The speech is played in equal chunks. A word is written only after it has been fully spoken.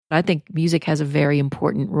I think music has a very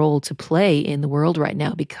important role to play in the world right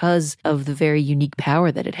now because of the very unique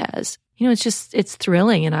power that it has. It's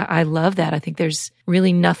thrilling, and I love that. I think there's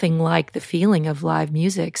really nothing like the feeling of live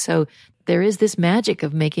music. So there is this magic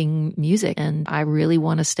of making music, and I really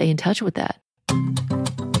want to stay in touch with that.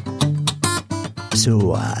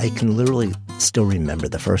 So I can literally still remember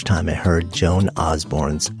the first time I heard Joan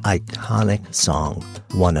Osborne's iconic song,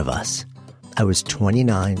 One of Us. I was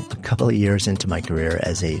 29, a couple of years into my career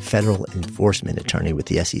as a federal enforcement attorney with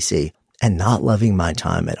the SEC, and not loving my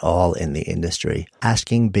time at all in the industry,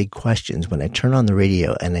 asking big questions when I turn on the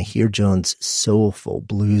radio and I hear Joan's soulful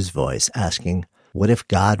blues voice asking, what if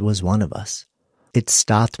God was one of us? It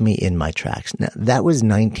stopped me in my tracks. Now, that was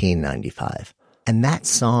 1995. And that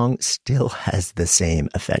song still has the same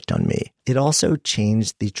effect on me. It also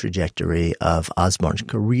changed the trajectory of Osborne's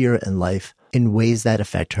career and life in ways that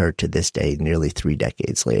affect her to this day, nearly 3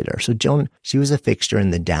 decades later. So Joan, she was a fixture in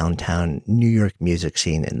the downtown New York music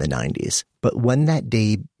scene in the 90s. But when that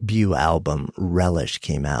debut album, Relish,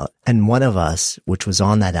 came out, and One of Us, which was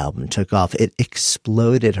on that album, took off, it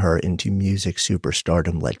exploded her into music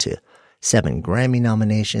superstardom, led to 7 Grammy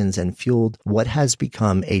nominations, and fueled what has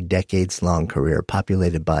become a decades-long career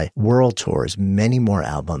populated by world tours, many more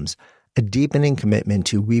albums, a deepening commitment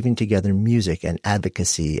to weaving together music and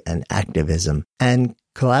advocacy and activism, and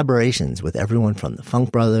collaborations with everyone from the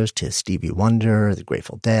Funk Brothers to Stevie Wonder, the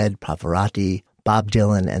Grateful Dead, Pavarotti, Bob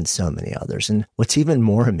Dylan, and so many others. And what's even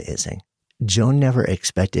more amazing, Joan never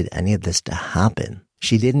expected any of this to happen.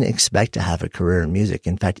 She didn't expect to have a career in music.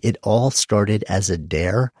 In fact, it all started as a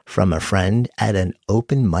dare from a friend at an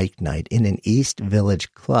open mic night in an East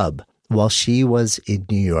Village club while she was in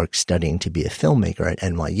New York studying to be a filmmaker at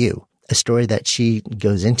NYU, a story that she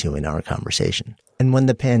goes into in our conversation. And when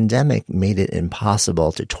the pandemic made it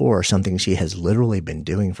impossible to tour, something she has literally been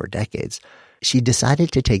doing for decades, she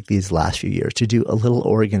decided to take these last few years to do a little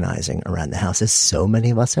organizing around the house, as so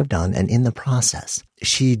many of us have done. And in the process,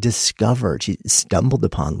 she stumbled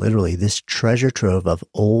upon literally this treasure trove of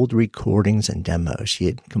old recordings and demos she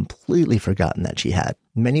had completely forgotten that she had,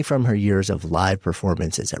 many from her years of live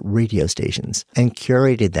performances at radio stations, and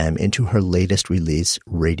curated them into her latest release,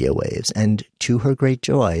 Radio Waves. And to her great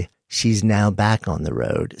joy, she's now back on the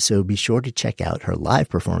road, so be sure to check out her live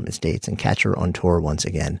performance dates and catch her on tour once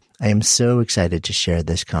again. I am so excited to share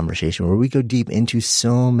this conversation where we go deep into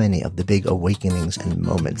so many of the big awakenings and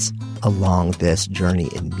moments along this journey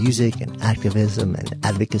in music and activism and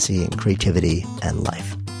advocacy and creativity and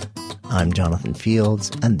life. I'm Jonathan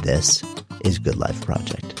Fields, and this is Good Life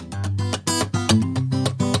Project.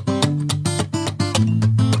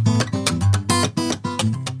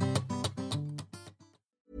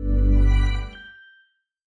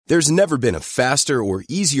 There's never been a faster or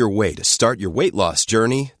easier way to start your weight loss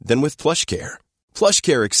journey than with PlushCare.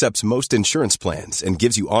 PlushCare accepts most insurance plans and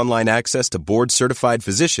gives you online access to board-certified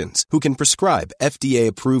physicians who can prescribe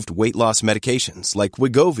FDA-approved weight loss medications like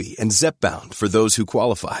Wegovy and Zepbound for those who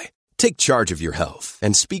qualify. Take charge of your health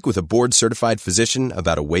and speak with a board-certified physician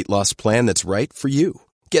about a weight loss plan that's right for you.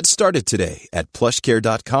 Get started today at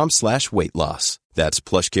plushcare.com/weight loss. That's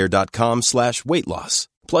plushcare.com/weight loss.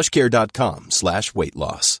 plushcare.com/weight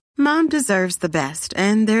loss. Mom deserves the best,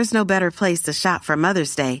 and there's no better place to shop for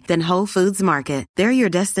Mother's Day than Whole Foods Market. They're your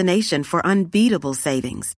destination for unbeatable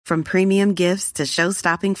savings, from premium gifts to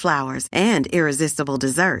show-stopping flowers and irresistible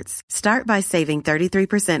desserts. Start by saving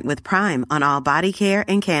 33% with Prime on all body care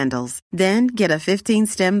and candles. Then get a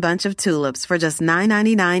 15-stem bunch of tulips for just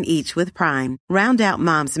 $9.99 each with Prime. Round out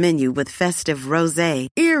Mom's menu with festive rosé,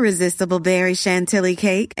 irresistible berry chantilly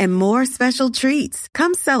cake, and more special treats.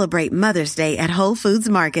 Come celebrate Mother's Day at Whole Foods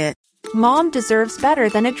Market. Mom deserves better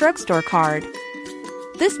than a drugstore card.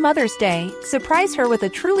 This Mother's Day, surprise her with a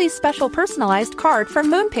truly special personalized card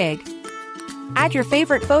from Moonpig. Add your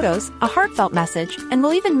favorite photos, a heartfelt message, and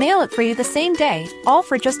we'll even mail it for you the same day, all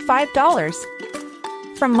for just $5.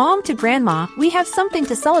 From mom to grandma, we have something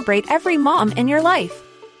to celebrate every mom in your life.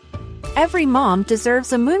 Every mom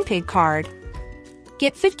deserves a Moonpig card.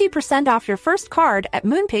 Get 50% off your first card at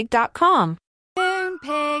Moonpig.com.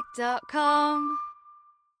 Moonpig.com.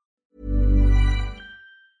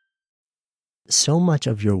 So much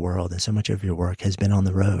of your world and so much of your work has been on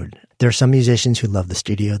the road. There are some musicians who love the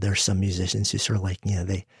studio. There are some musicians who sort of like,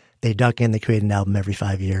 they duck in, they create an album every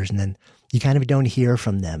 5 years, and then you kind of don't hear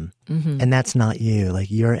from them. Mm-hmm. And that's not you. Like,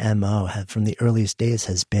 your MO from the earliest days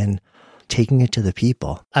has been taking it to the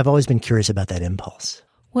people. I've always been curious about that impulse.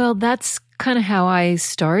 Well, that's kind of how I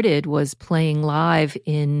started, was playing live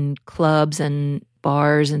in clubs and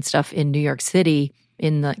bars and stuff in New York City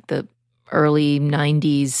in the early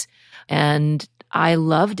 90s. And I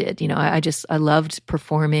loved it. I loved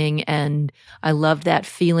performing, and I loved that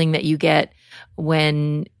feeling that you get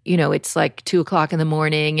when, it's like 2:00 in the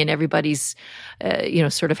morning and everybody's,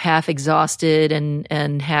 sort of half exhausted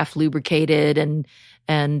and half lubricated, and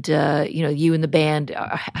you and the band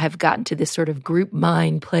have gotten to this sort of group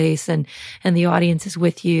mind place, and the audience is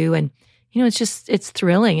with you, and it's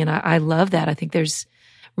thrilling, and I love that. I think there's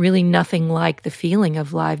really nothing like the feeling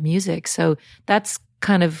of live music. So that's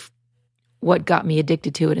kind of what got me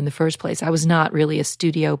addicted to it in the first place. I was not really a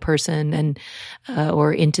studio person and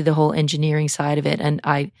or into the whole engineering side of it, and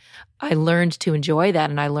I learned to enjoy that,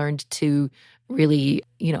 and I learned to really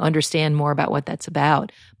understand more about what that's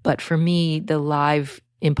about. But for me, the live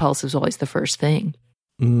impulse was always the first thing.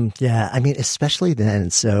 Yeah, I mean, especially then.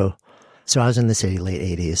 So I was in the city late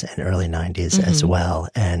 80s and early 90s as well,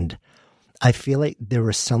 and I feel like there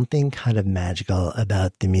was something kind of magical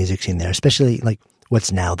about the music scene there, especially like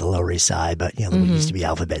what's now the Lower East Side, but what used to be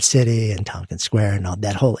Alphabet City and Tompkins Square and all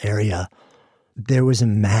that whole area. There was a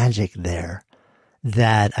magic there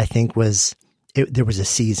that I think there was a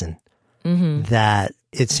season that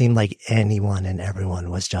it seemed like anyone and everyone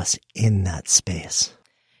was just in that space.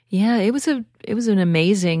 Yeah, it was an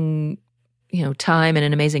amazing time and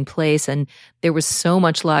an amazing place. And there was so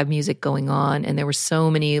much live music going on, and there were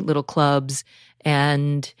so many little clubs,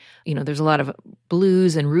 and, there's a lot of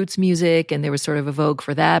blues and roots music, and there was sort of a vogue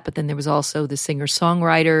for that. But then there was also the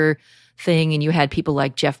singer-songwriter thing, and you had people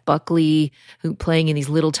like Jeff Buckley who playing in these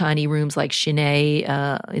little tiny rooms like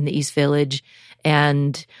Chenet in the East Village.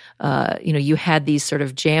 And, you had these sort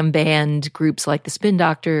of jam band groups like the Spin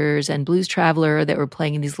Doctors and Blues Traveler that were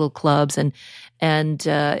playing in these little clubs. And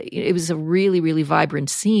it was a really, really vibrant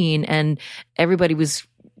scene, and everybody was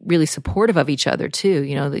really supportive of each other too.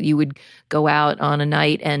 That you would go out on a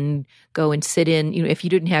night and go and sit in, if you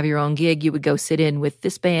didn't have your own gig, you would go sit in with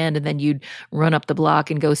this band, and then you'd run up the block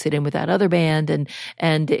and go sit in with that other band.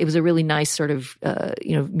 And it was a really nice sort of,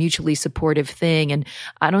 mutually supportive thing. And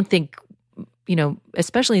I don't think,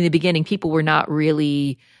 especially in the beginning, people were not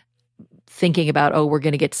really thinking about, we're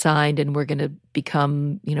going to get signed and we're going to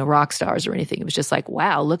become, rock stars or anything. It was just like,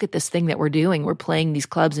 wow, look at this thing that we're doing. We're playing these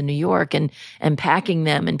clubs in New York and packing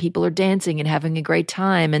them, and people are dancing and having a great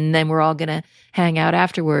time. And then we're all going to hang out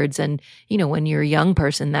afterwards. And, when you're a young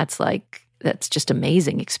person, that's just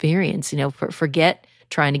amazing experience, forget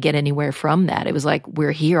trying to get anywhere from that. It was like,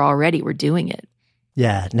 we're here already. We're doing it.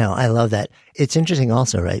 Yeah, no, I love that. It's interesting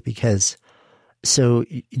also, right? Because so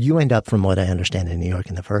you end up, from what I understand, in New York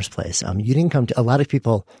in the first place. You didn't come to, a lot of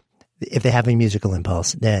people, if they have a musical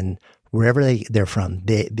impulse, then wherever they're from,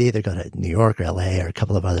 they either go to New York or LA or a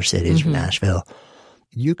couple of other cities or Nashville.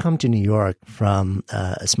 You come to New York from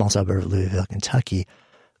a small suburb of Louisville, Kentucky,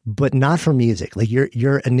 but not for music. Like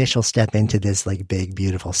your initial step into this like big,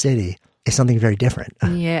 beautiful city is something very different.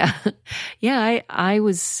 Yeah. Yeah. I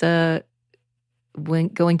was going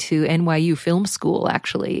to NYU Film School,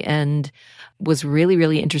 actually, and was really,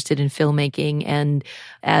 really interested in filmmaking. And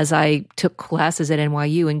as I took classes at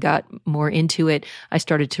NYU and got more into it, I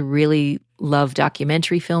started to really love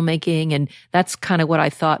documentary filmmaking. And that's kind of what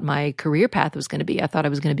I thought my career path was going to be. I thought I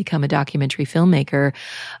was going to become a documentary filmmaker.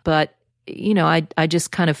 But, I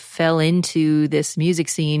just kind of fell into this music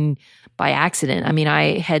scene by accident. I mean,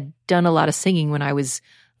 I had done a lot of singing when I was,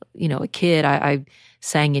 a kid. I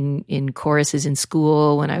sang in choruses in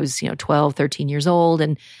school when I was, 12, 13 years old.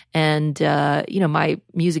 And my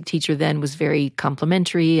music teacher then was very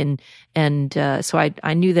complimentary. And so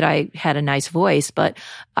I knew that I had a nice voice, but,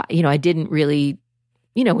 I didn't really,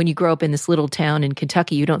 when you grow up in this little town in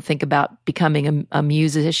Kentucky, you don't think about becoming a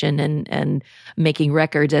musician and making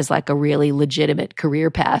records as like a really legitimate career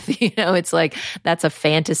path. It's like, that's a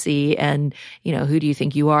fantasy. And, who do you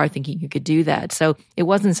think you are thinking you could do that? So it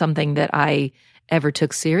wasn't something that I ever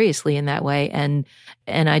took seriously in that way. And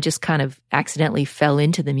I just kind of accidentally fell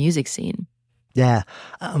into the music scene. Yeah.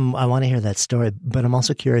 I want to hear that story, but I'm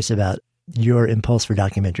also curious about your impulse for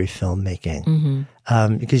documentary filmmaking.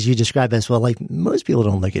 Because you describe it as, well, like most people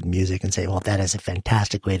don't look at music and say, well, that is a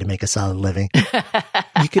fantastic way to make a solid living.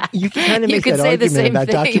 You can kind of make that argument about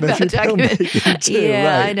documentary filmmaking too.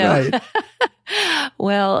 Yeah, right, I know. Right.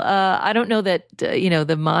 Well, I don't know that,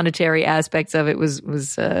 the monetary aspects of it was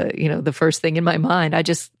the first thing in my mind. I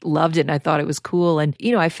just loved it and I thought it was cool. And,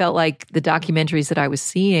 I felt like the documentaries that I was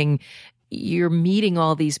seeing, you're meeting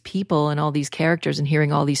all these people and all these characters and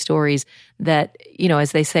hearing all these stories that,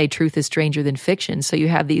 as they say, truth is stranger than fiction. So you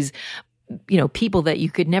have these people that you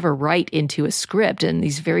could never write into a script, and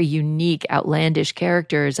these very unique, outlandish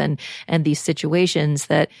characters and these situations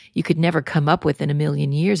that you could never come up with in a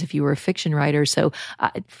million years if you were a fiction writer. So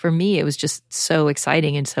for me, it was just so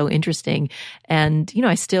exciting and so interesting. And,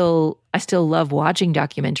 I still love watching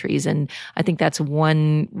documentaries. And I think that's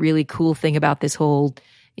one really cool thing about this whole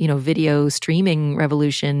video streaming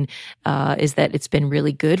revolution, is that it's been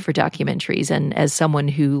really good for documentaries. And as someone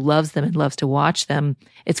who loves them and loves to watch them,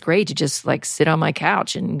 it's great to just sit on my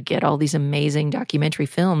couch and get all these amazing documentary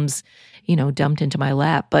films, dumped into my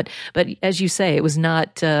lap. But as you say, it was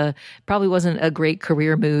not, probably wasn't a great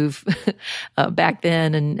career move back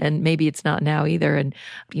then. And maybe it's not now either. And,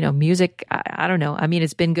 music, I don't know. I mean,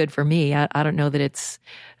 it's been good for me. I don't know that it's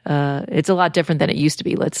a lot different than it used to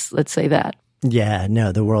be. Let's say that. Yeah,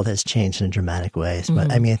 no, the world has changed in dramatic ways.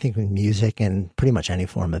 But I mean, I think with music and pretty much any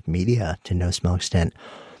form of media to no small extent.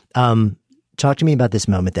 Talk to me about this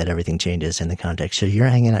moment that everything changes in the context. So you're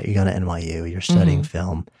hanging out, you're going to NYU, you're studying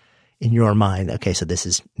film. In your mind, okay, so this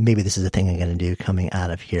is a thing I'm going to do coming out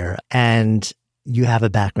of here. And you have a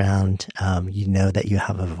background, you know that you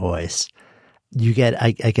have a voice. You get,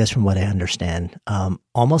 I guess from what I understand,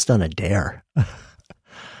 almost on a dare.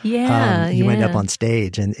 Yeah, you end up on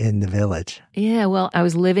stage in the Village. Yeah, well, I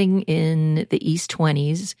was living in the East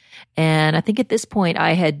 20s, and I think at this point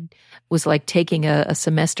I was taking a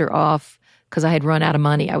semester off because I had run out of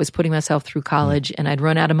money. I was putting myself through college, and I'd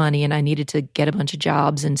run out of money, and I needed to get a bunch of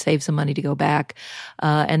jobs and save some money to go back.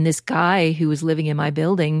 And this guy who was living in my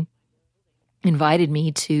building invited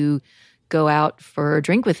me to go out for a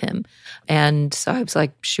drink with him. And so I was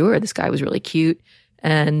like, sure, this guy was really cute.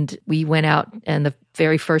 And we went out, and the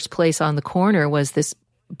very first place on the corner was this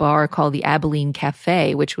bar called the Abilene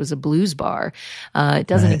Cafe, which was a blues bar. It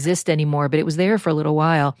doesn't exist anymore, but it was there for a little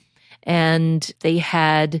while. And they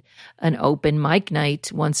had an open mic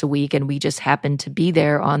night once a week, and we just happened to be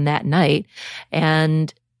there on that night.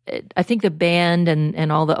 And I think the band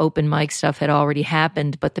and all the open mic stuff had already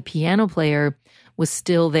happened, but the piano player was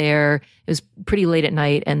still there. It was pretty late at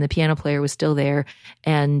night, and the piano player was still there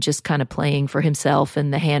and just kind of playing for himself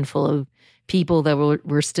and the handful of people that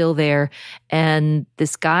were still there. And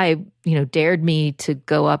this guy, dared me to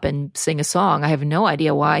go up and sing a song. I have no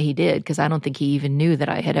idea why he did, because I don't think he even knew that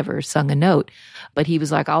I had ever sung a note. But he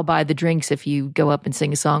was like, I'll buy the drinks if you go up and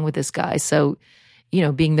sing a song with this guy. So,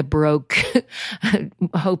 being the broke,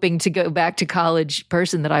 hoping to go back to college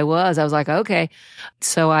person that I was like, okay.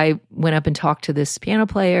 So I went up and talked to this piano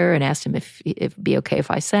player and asked him if it'd be okay if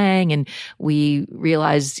I sang. And we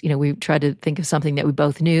realized, we tried to think of something that we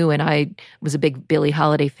both knew. And I was a big Billie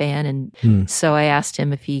Holiday fan. And so I asked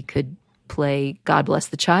him if he could play God Bless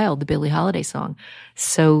the Child, the Billie Holiday song.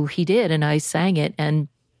 So he did, and I sang it. And,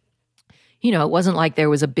 it wasn't like there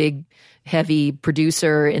was a big, heavy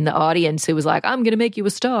producer in the audience who was like, I'm going to make you a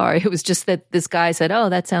star. It was just that this guy said, oh,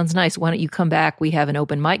 that sounds nice. Why don't you come back? We have an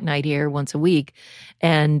open mic night here once a week.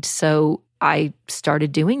 And so I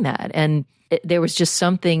started doing that. And there was just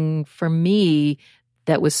something for me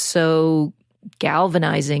that was so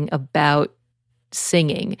galvanizing about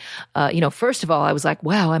singing. First of all, I was like,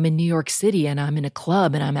 wow, I'm in New York City and I'm in a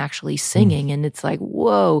club and I'm actually singing. And it's like,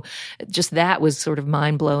 whoa, just that was sort of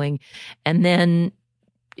mind blowing. And then,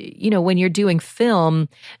 when you're doing film,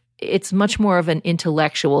 it's much more of an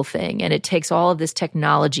intellectual thing, and it takes all of this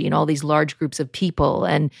technology and all these large groups of people.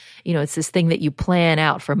 And, it's this thing that you plan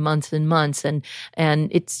out for months and months. And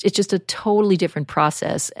it's just a totally different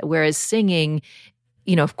process. Whereas singing,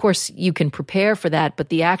 of course you can prepare for that, but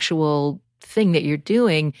the actual thing that you're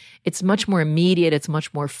doing, it's much more immediate. It's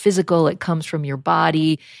much more physical. It comes from your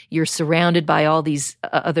body. You're surrounded by all these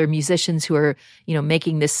other musicians who are,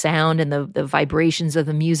 making this sound, and the vibrations of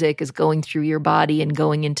the music is going through your body and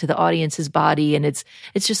going into the audience's body. And it's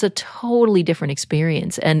just a totally different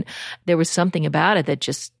experience. And there was something about it that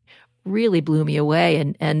just really blew me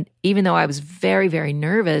away. And even though I was very, very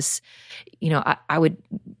nervous, I would,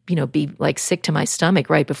 be like sick to my stomach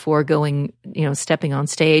right before going, stepping on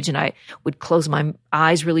stage, and I would close my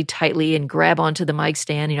eyes really tightly and grab onto the mic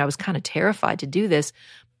stand. I was kind of terrified to do this,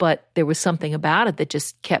 but there was something about it that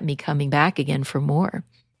just kept me coming back again for more.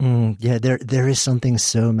 Yeah, there is something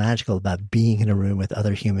so magical about being in a room with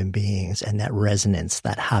other human beings and that resonance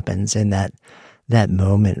that happens in that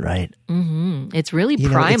moment, right? Mm-hmm. It's really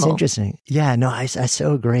primal. It's interesting. Yeah, no, I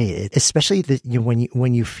so agree. Especially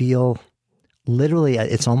when you feel. Literally,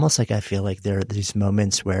 it's almost like I feel like there are these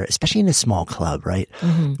moments where, especially in a small club, right,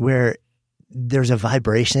 where there's a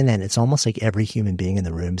vibration, and it's almost like every human being in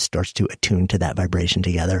the room starts to attune to that vibration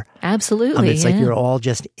together. Absolutely. It's like you're all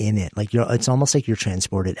just in it. Like it's almost like you're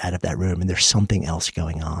transported out of that room and there's something else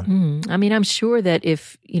going on. I mean, I'm sure that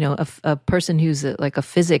if, a person who's like a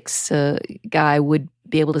physics guy would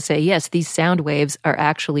be able to say, yes, these sound waves are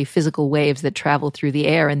actually physical waves that travel through the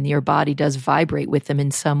air and your body does vibrate with them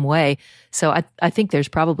in some way. So I think there's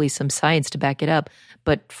probably some science to back it up.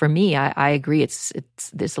 But for me, I agree.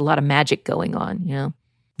 There's a lot of magic going on,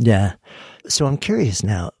 Yeah. So I'm curious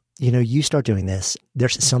now, you start doing this,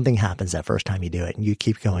 there's something happens that first time you do it and you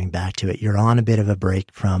keep going back to it. You're on a bit of a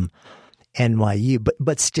break from NYU,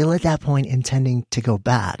 but still at that point intending to go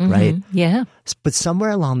back, right? Yeah. But somewhere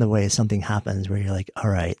along the way, something happens where you're like, all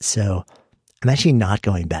right, so I'm actually not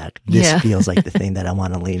going back. This feels like the thing that I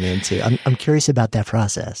want to lean into. I'm curious about that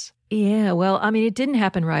process. Yeah, well, I mean, it didn't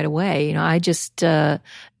happen right away. I just,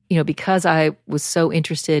 because I was so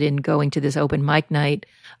interested in going to this open mic night,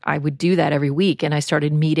 I would do that every week. And I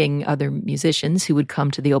started meeting other musicians who would come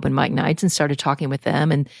to the open mic nights and started talking with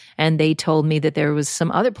them. And they told me that there was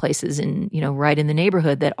some other places right in the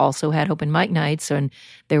neighborhood that also had open mic nights. And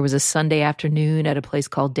there was a Sunday afternoon at a place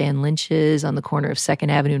called Dan Lynch's on the corner of 2nd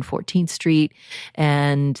Avenue and 14th Street.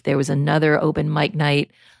 And there was another open mic night.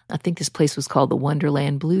 I think this place was called the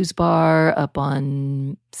Wonderland Blues Bar up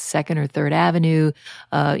on 2nd or 3rd Avenue,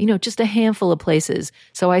 just a handful of places.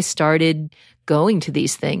 So I started going to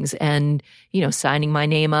these things and, signing my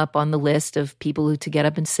name up on the list of people to get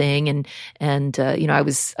up and sing.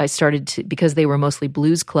 I started to, because they were mostly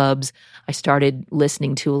blues clubs, I started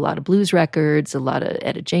listening to a lot of blues records, a lot of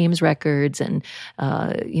Etta James records and,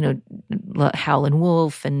 Howlin'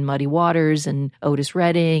 Wolf and Muddy Waters and Otis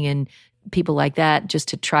Redding and people like that, just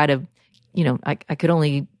to try to, I could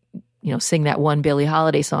only, sing that one Billie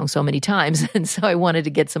Holiday song so many times. And so I wanted to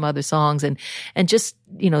get some other songs and just,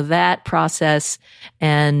 that process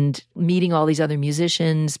and meeting all these other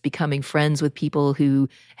musicians, becoming friends with people who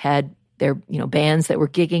had their, bands that were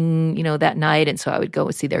gigging, that night. And so I would go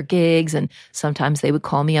and see their gigs and sometimes they would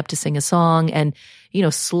call me up to sing a song. And,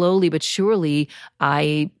 slowly but surely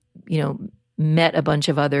I, met a bunch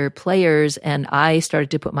of other players and I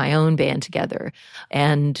started to put my own band together.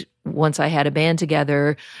 And once I had a band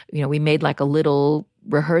together, we made like a little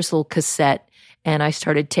rehearsal cassette and I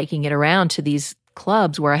started taking it around to these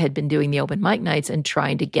clubs where I had been doing the open mic nights and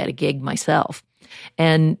trying to get a gig myself.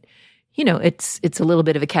 And it's a little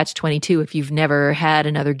bit of a catch-22 if you've never had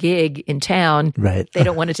another gig in town. Right. They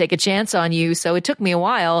don't want to take a chance on you. So it took me a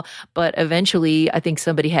while, but eventually I think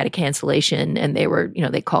somebody had a cancellation and they were,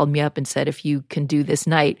 they called me up and said, if you can do this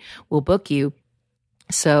night, we'll book you.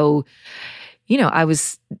 So, I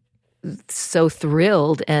was so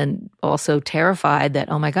thrilled and also terrified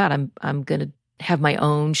that, oh my God, I'm going to have my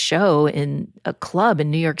own show in a club in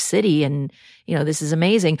New York City. And, this is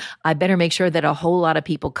amazing. I better make sure that a whole lot of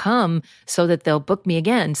people come so that they'll book me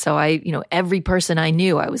again. So I, every person I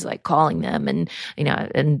knew, I was like calling them and,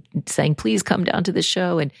 and saying, please come down to the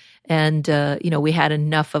show. And we had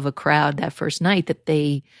enough of a crowd that first night that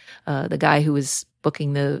the guy who was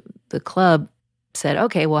booking the club said,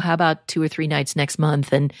 okay, well, how about 2 or 3 nights next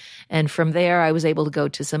month? And from there, I was able to go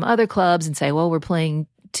to some other clubs and say, well, we're playing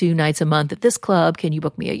 2 nights a month at this club. Can you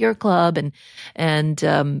book me at your club?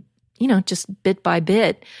 And just bit by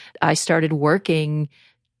bit, I started working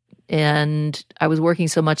and I was working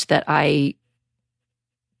so much that I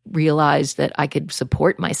realized that I could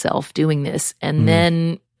support myself doing this. And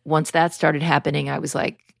then once that started happening, I was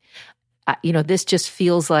like, this just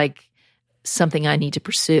feels like something I need to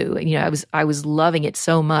pursue. And, I was loving it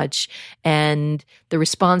so much. And the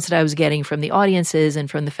response that I was getting from the audiences and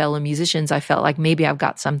from the fellow musicians, I felt like maybe I've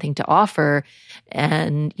got something to offer.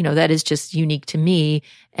 And, that is just unique to me.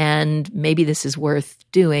 And maybe this is worth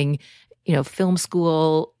doing. Film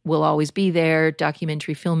school will always be there.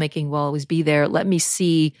 Documentary filmmaking will always be there. Let me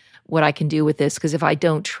see what I can do with this. Because if I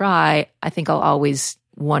don't try, I think I'll always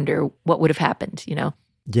wonder what would have happened,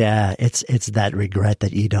 Yeah, it's that regret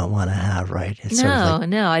that you don't want to have, right? It's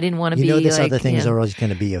no, I didn't want to be this like, other things are always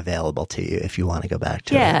going to be available to you if you want to go back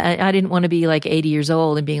to it. Yeah, I didn't want to be like 80 years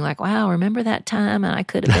old and being like, wow, remember that time and I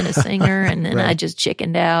could have been a singer and then Right. I just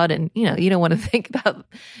chickened out. And, you don't want to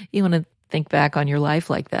you want to think back on your life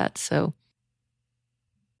like that. So.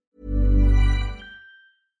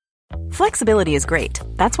 Flexibility is great.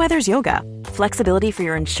 That's why there's yoga. Flexibility for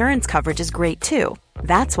your insurance coverage is great too.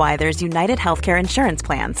 That's why there's United Healthcare Insurance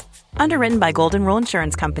Plans. Underwritten by Golden Rule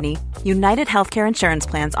Insurance Company, United Healthcare Insurance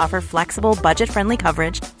Plans offer flexible, budget-friendly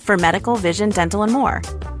coverage for medical, vision, dental, and more.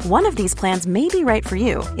 One of these plans may be right for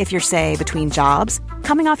you if you're, say, between jobs,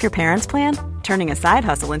 coming off your parents' plan, turning a side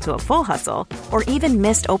hustle into a full hustle, or even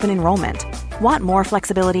missed open enrollment. Want more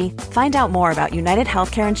flexibility? Find out more about United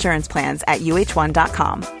Healthcare Insurance Plans at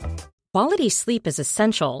uh1.com. Quality sleep is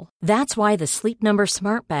essential. That's why the Sleep Number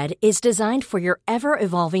Smart Bed is designed for your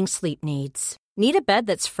ever-evolving sleep needs. Need a bed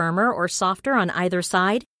that's firmer or softer on either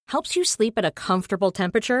side? Helps you sleep at a comfortable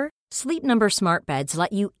temperature? Sleep Number Smart Beds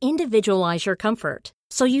let you individualize your comfort,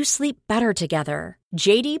 so you sleep better together.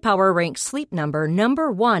 J.D. Power ranks Sleep Number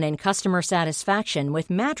number 1 in customer satisfaction with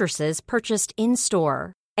mattresses purchased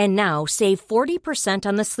in-store. And now, save 40%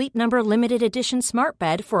 on the Sleep Number Limited Edition Smart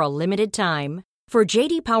Bed for a limited time. For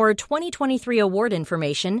J.D. Power 2023 award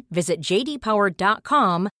information, visit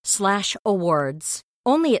jdpower.com/awards.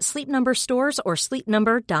 Only at Sleep Number stores or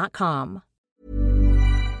sleepnumber.com.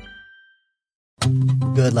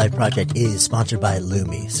 Good Life Project is sponsored by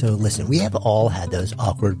Lumi. So listen, we have all had those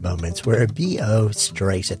awkward moments where a BO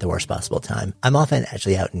strikes at the worst possible time. I'm often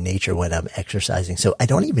actually out in nature when I'm exercising, so I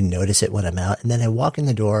don't even notice it when I'm out. And then I walk in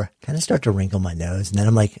the door, kind of start to wrinkle my nose, and then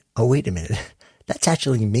I'm like, oh, wait a minute. That's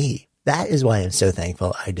actually me. That is why I'm so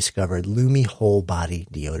thankful I discovered Lumi Whole Body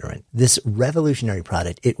Deodorant. This revolutionary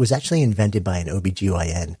product, it was actually invented by an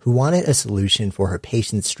OBGYN who wanted a solution for her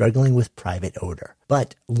patients struggling with private odor.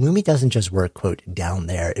 But Lumi doesn't just work, quote, down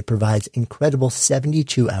there. It provides incredible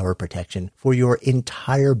 72-hour protection for your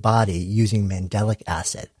entire body using mandelic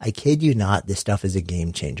acid. I kid you not, this stuff is a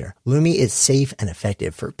game changer. Lumi is safe and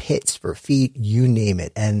effective for pits, for feet, you name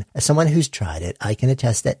it. And as someone who's tried it, I can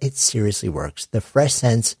attest that it seriously works. The fresh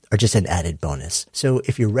scents are just an added bonus. So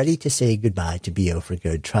if you're ready to say goodbye to BO for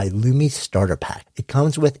good, try Lumi Starter Pack. It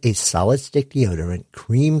comes with a solid stick deodorant,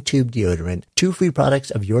 cream tube deodorant, 2 free products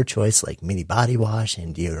of your choice like mini body wash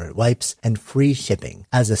and deodorant wipes, and free shipping.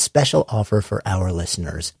 As a special offer for our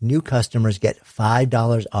listeners, new customers get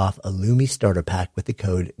 $5 off a Lumi Starter Pack with the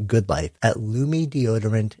code GOODLIFE at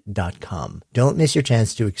LumiDeodorant.com. Don't miss your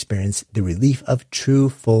chance to experience the relief of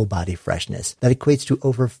true full body freshness that equates to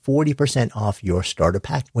over 40% off your starter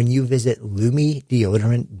pack when you visit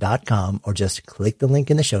LumiDeodorant.com or just click the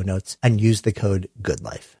link in the show notes and use the code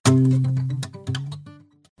GOODLIFE.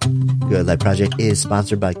 Good Life Project is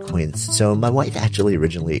sponsored by Quince. So my wife actually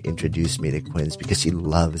originally introduced me to Quince because she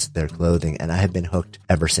loves their clothing, and I have been hooked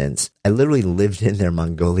ever since. I literally lived in their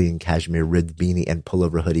Mongolian cashmere ribbed beanie and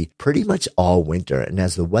pullover hoodie pretty much all winter, and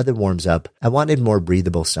as the weather warms up, I wanted more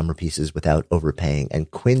breathable summer pieces without overpaying, and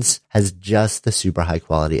Quince has just the super high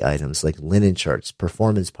quality items like linen shirts,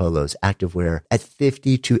 performance polos, activewear at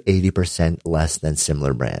 50 to 80% less than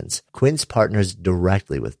similar brands. Quince partners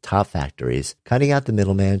directly with top factories, cutting out the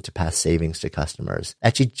middleman to pass savings to customers.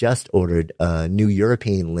 Actually just ordered a new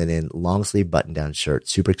European linen long sleeve button down shirt.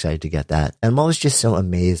 Super excited to get that. And I'm always just so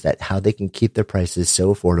amazed at how they can keep their prices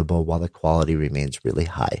so affordable while the quality remains really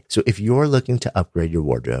high. So if you're looking to upgrade your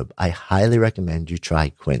wardrobe, I highly recommend you try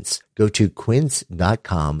Quince. Go to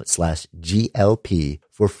quince.com/GLP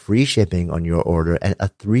for free shipping on your order and a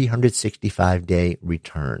 365-day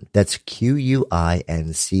return. That's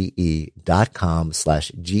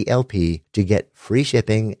QUINCE.com/GLP to get free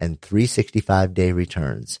shipping and 365-day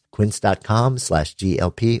returns.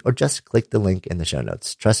 Quince.com/GLP or just click the link in the show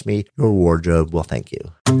notes. Trust me, your wardrobe will thank you.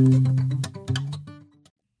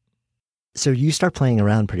 So you start playing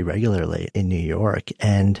around pretty regularly in New York,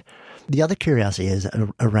 and the other curiosity is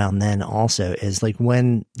around then also is like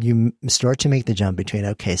when you start to make the jump between,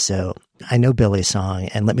 okay, so I know Billy's song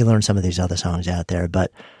and let me learn some of these other songs out there,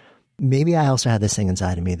 but maybe I also have this thing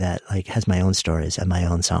inside of me that like has my own stories and my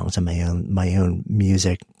own songs and my own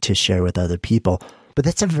music to share with other people. But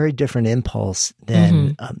that's a very different impulse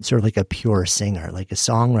than sort of like a pure singer, like a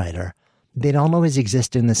songwriter. They don't always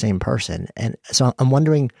exist in the same person. And so I'm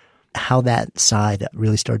wondering how that side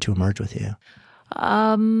really started to emerge with you.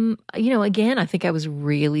 Again, I think I was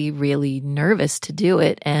really, really nervous to do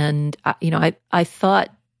it. And, I thought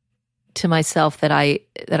to myself that I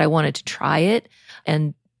wanted to try it.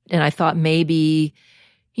 And I thought maybe,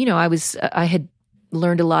 I had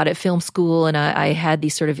learned a lot at film school, and I had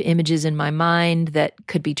these sort of images in my mind that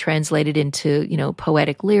could be translated into,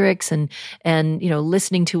 poetic lyrics and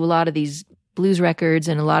listening to a lot of these blues records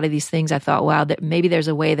and a lot of these things. I thought, wow, that maybe there's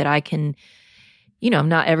a way that I can, I'm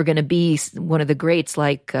not ever going to be one of the greats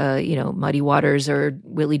like, Muddy Waters or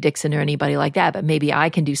Willie Dixon or anybody like that, but maybe I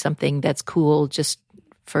can do something that's cool just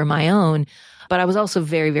for my own. But I was also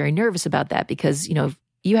very, very nervous about that because,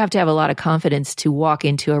 you have to have a lot of confidence to walk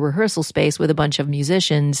into a rehearsal space with a bunch of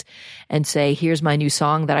musicians and say, here's my new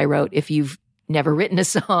song that I wrote, if you've never written a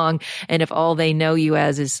song and if all they know you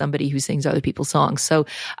as is somebody who sings other people's songs. So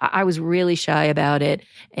I was really shy about it.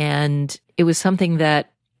 And it was something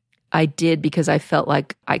that I did because I felt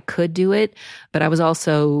like I could do it, but I was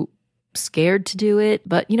also scared to do it.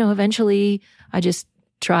 But, eventually I just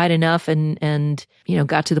tried enough and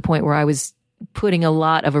got to the point where I was putting a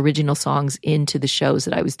lot of original songs into the shows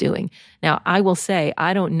that I was doing. Now, I will say,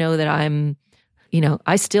 I don't know that I'm,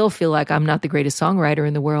 I still feel like I'm not the greatest songwriter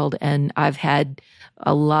in the world. And I've had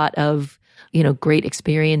a lot of, great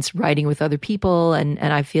experience writing with other people. And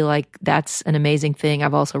I feel like that's an amazing thing.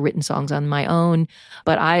 I've also written songs on my own,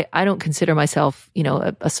 but I don't consider myself, a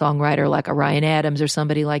songwriter like a Ryan Adams or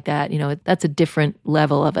somebody like that. That's a different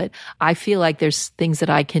level of it. I feel like there's things that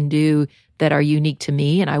I can do that are unique to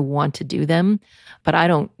me and I want to do them, but I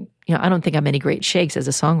don't think I'm any great shakes as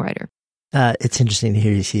a songwriter. It's interesting to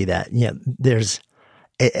hear you see that.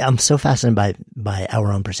 I'm so fascinated by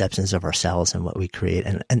our own perceptions of ourselves and what we create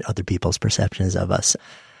and other people's perceptions of us.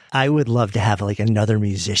 I would love to have like another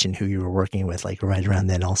musician who you were working with, like right around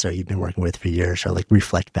then also you've been working with for years, or like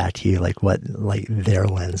reflect back to you, like what, like their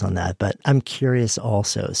lens on that. But I'm curious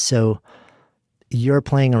also. So you're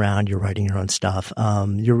playing around, you're writing your own stuff.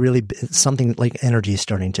 You're really, something like energy is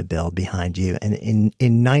starting to build behind you. And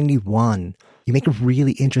in 91, you make a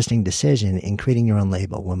really interesting decision in creating your own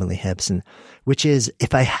label, Womanly Hips, and which is,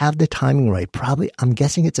 if I have the timing right, probably, I'm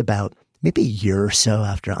guessing it's about maybe a year or so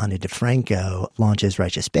after Ani DiFranco launches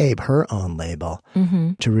Righteous Babe, her own label,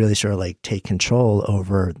 to really sort of like take control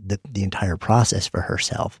over the entire process for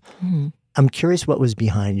herself. I'm curious what was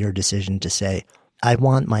behind your decision to say, I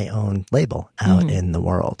want my own label out in the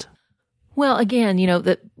world. Well, again,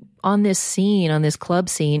 on this scene, on this club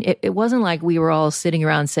scene, it wasn't like we were all sitting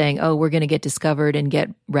around saying, oh, we're going to get discovered and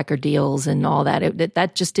get record deals and all that.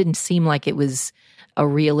 That just didn't seem like it was a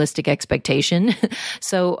realistic expectation.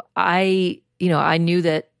 So I knew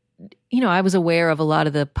that, I was aware of a lot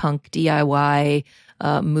of the punk DIY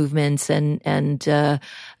movements and I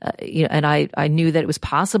knew that it was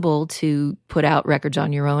possible to put out records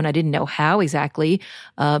on your own. I didn't know how exactly.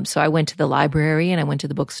 So I went to the library and I went to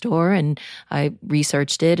the bookstore and I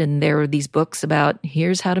researched it, and there were these books about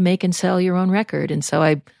here's how to make and sell your own record. And so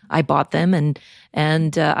I bought them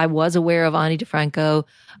and I was aware of Ani DiFranco,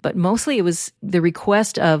 but mostly it was the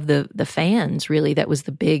request of the fans really that was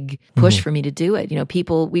the big push for me to do it.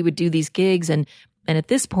 We would do these gigs and at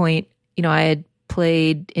this point, I had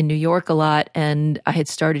played in New York a lot, and I had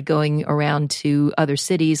started going around to other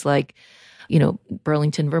cities like,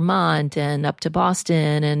 Burlington, Vermont, and up to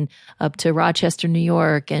Boston, and up to Rochester, New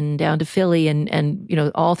York, and down to Philly,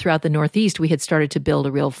 and all throughout the Northeast, we had started to build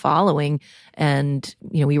a real following, and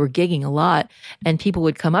we were gigging a lot, and people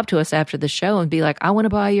would come up to us after the show and be like, "I want to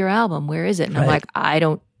buy your album. Where is it?" And I'm like, "I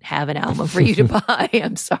don't have an album for you to buy.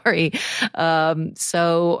 I'm sorry."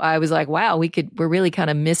 So I was like, wow, we're really kind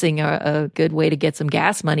of missing a good way to get some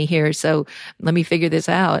gas money here. So let me figure this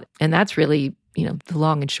out. And that's really, the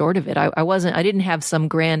long and short of it. I didn't have some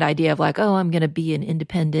grand idea of like, oh, I'm going to be an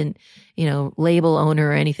independent, label owner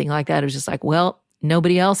or anything like that. It was just like, well,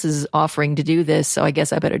 nobody else is offering to do this, so I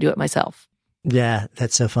guess I better do it myself. Yeah,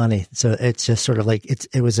 that's so funny. So it's just sort of like,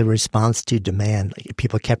 it was a response to demand. Like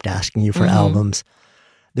people kept asking you for albums.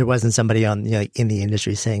 There wasn't somebody on in the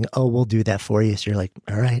industry saying, "Oh, we'll do that for you." So you're like,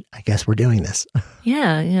 "All right, I guess we're doing this."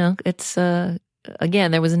 Yeah, it's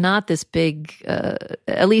again, there was not this big,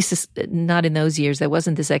 at least not in those years. There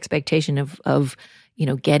wasn't this expectation of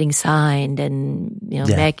getting signed and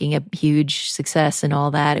making a huge success and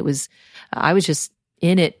all that. I was just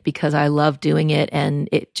in it because I loved doing it, and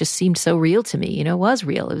it just seemed so real to me. It was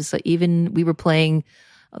real. It was like, even we were playing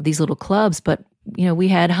these little clubs, but we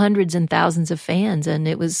had hundreds and thousands of fans, and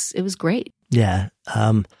it was great. Yeah.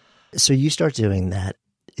 So you start doing that.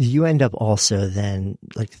 You end up also then,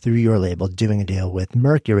 like through your label, doing a deal with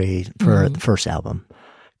Mercury for the first album.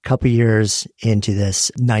 A couple years into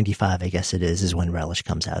this, 95, I guess it is when Relish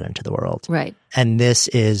comes out into the world. Right. And this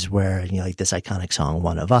is where, like this iconic song,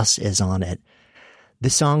 One of Us, is on it.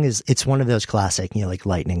 This song it's one of those classic, like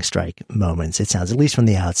lightning strike moments. It sounds, at least from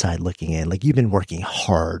the outside looking in, like you've been working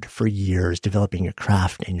hard for years, developing your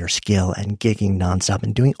craft and your skill and gigging nonstop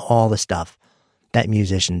and doing all the stuff that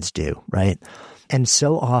musicians do, right? And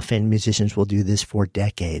so often musicians will do this for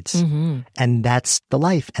decades, and that's the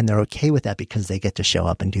life. And they're okay with that because they get to show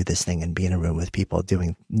up and do this thing and be in a room with people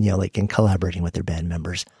doing, and collaborating with their band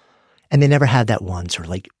members. And they never had that one sort of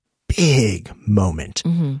like big moment.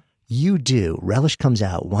 You do. Relish comes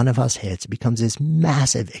out, One of Us hits, becomes this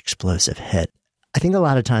massive, explosive hit. I think a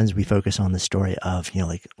lot of times we focus on the story of,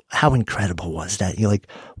 like, how incredible was that? Like,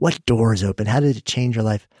 what doors opened? How did it change your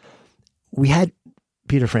life? We had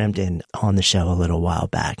Peter Frampton on the show a little while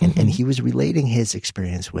back, and he was relating his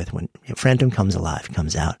experience with when Frampton Comes Alive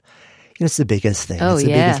comes out. It's the biggest thing. It's the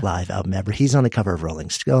biggest live album ever. He's on the cover of Rolling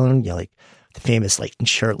Stone, like the famous, like,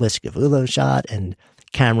 shirtless Gavulo shot, and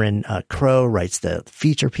Cameron Crowe writes the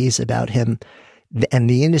feature piece about him. And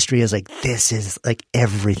the industry is like, this is like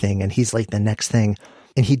everything. And he's like the next thing.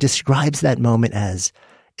 And he describes that moment as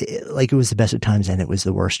like it was the best of times and it was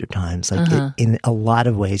the worst of times. Like in a lot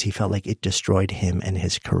of ways, he felt like it destroyed him and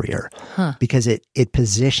his career because it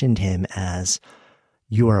positioned him as,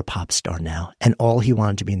 you are a pop star now. And all he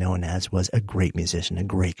wanted to be known as was a great musician, a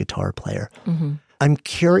great guitar player. Mm-hmm. I'm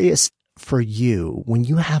curious for you, when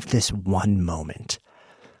you have this one moment,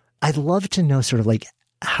 I'd love to know sort of like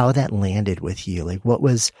how that landed with you. Like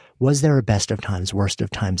was there a best of times, worst of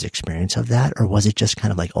times experience of that? Or was it just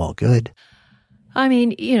kind of like all good? I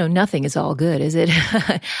mean, nothing is all good, is it?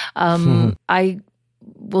 I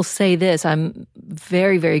will say this. I'm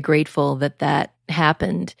very, very grateful that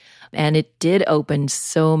happened. And it did open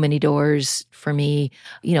so many doors for me.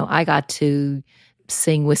 I got to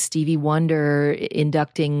sing with Stevie Wonder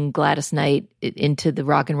inducting Gladys Knight into the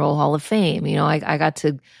Rock and Roll Hall of Fame. I got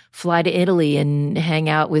to fly to Italy and hang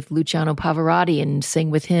out with Luciano Pavarotti and sing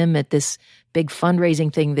with him at this big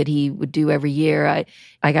fundraising thing that he would do every year.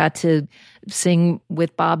 I got to sing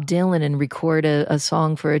with Bob Dylan and record a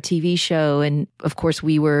song for a TV show. And of course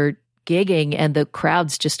we were gigging and the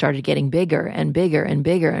crowds just started getting bigger and bigger and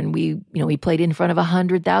bigger. And we played in front of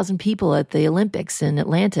 100,000 people at the Olympics in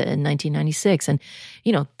Atlanta in 1996. And,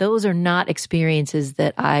 those are not experiences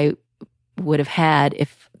that I would have had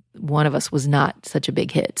if one of us was not such a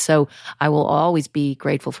big hit. So I will always be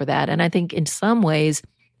grateful for that. And I think in some ways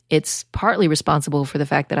it's partly responsible for the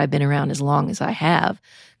fact that I've been around as long as I have,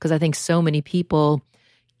 because I think so many people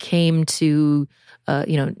came to,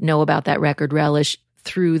 know about that record Relish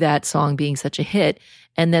through that song being such a hit.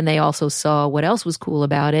 And then they also saw what else was cool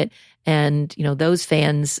about it. And, those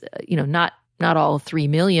fans, not all 3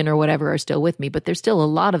 million or whatever are still with me, but there's still a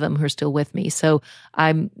lot of them who are still with me. So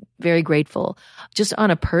I'm very grateful. Just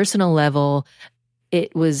on a personal level,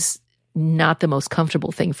 it was not the most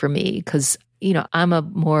comfortable thing for me because, I'm a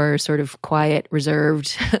more sort of quiet,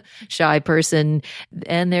 reserved, shy person.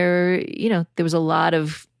 And there was a lot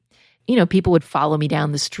of, people would follow me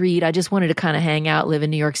down the street. I just wanted to kind of hang out, live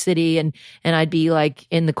in New York City. And I'd be like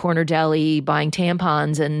in the corner deli buying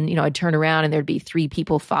tampons and, I'd turn around and there'd be 3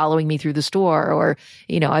 people following me through the store. Or,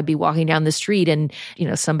 I'd be walking down the street and,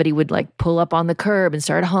 somebody would like pull up on the curb and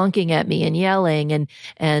start honking at me and yelling.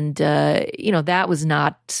 And that was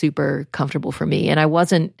not super comfortable for me. And I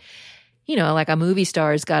wasn't, like a movie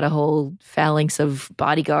star's got a whole phalanx of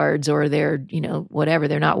bodyguards or they're, whatever.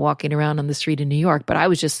 They're not walking around on the street in New York. But I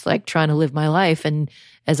was just like trying to live my life and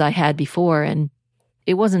as I had before. And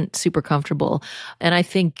it wasn't super comfortable. And I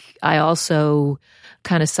think I also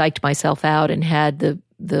kind of psyched myself out and had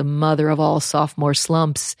the mother of all sophomore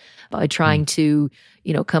slumps by trying to,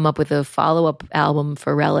 come up with a follow-up album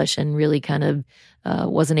for Relish and really kind of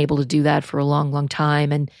wasn't able to do that for a long, long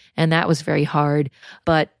time. And that was very hard.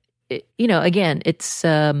 But again,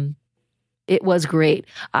 it was great.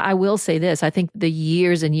 I will say this. I think the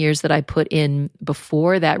years and years that I put in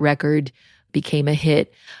before that record became a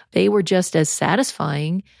hit, they were just as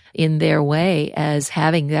satisfying in their way as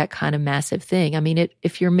having that kind of massive thing. I mean,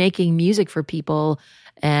 if you're making music for people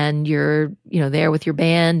and you're, there with your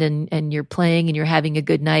band and you're playing and you're having a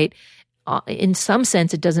good night, in some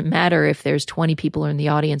sense, it doesn't matter if there's 20 people in the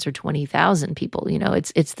audience or 20,000 people.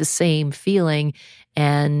 It's the same feeling,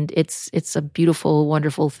 and it's a beautiful,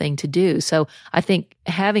 wonderful thing to do. So I think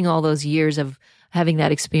having all those years of having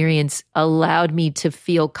that experience allowed me to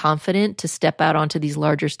feel confident to step out onto these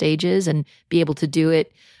larger stages and be able to do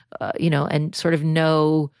it, and sort of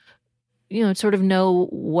know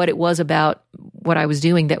what it was about what I was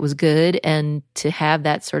doing that was good, and to have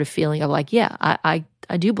that sort of feeling of like, yeah,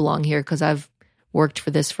 I do belong here because I've worked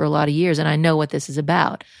for this for a lot of years and I know what this is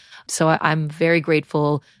about. So I'm very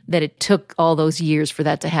grateful that it took all those years for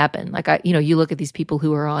that to happen. Like, you look at these people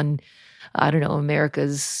who are on, I don't know,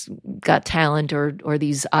 America's Got Talent or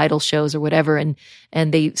these idol shows or whatever, and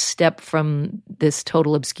they step from this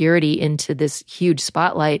total obscurity into this huge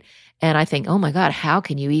spotlight. And I think, oh my God, how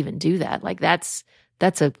can you even do that? Like that's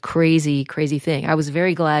a crazy, crazy thing. I was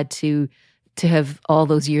very glad to have all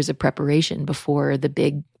those years of preparation before the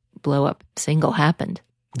big blow up single happened.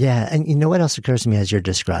 Yeah. And what else occurs to me as you're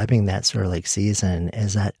describing that sort of like season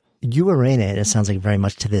is that you were in it, it sounds like very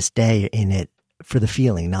much to this day, in it for the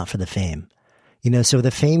feeling, not for the fame. So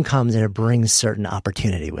the fame comes and it brings certain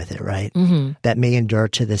opportunity with it, right? Mm-hmm. That may endure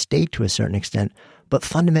to this date to a certain extent, but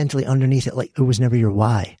fundamentally underneath it, like, it was never your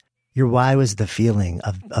why. Your why was the feeling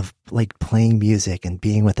of like playing music and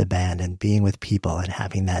being with a band and being with people and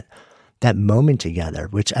having that moment together,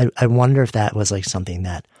 which I wonder if that was like something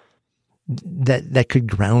that that could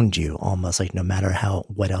ground you almost, like no matter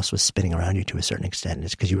what else was spinning around you to a certain extent.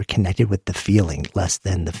 It's because you were connected with the feeling less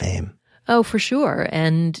than the fame. Oh, for sure.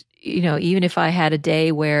 And, even if I had a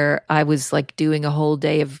day where I was like doing a whole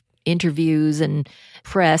day of interviews and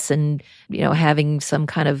press and, having some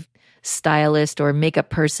kind of stylist or makeup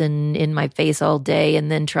person in my face all day and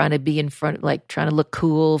then trying to be in front, like trying to look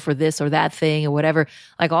cool for this or that thing or whatever,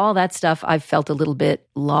 like all that stuff I felt a little bit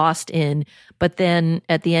lost in. But then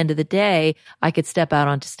at the end of the day, I could step out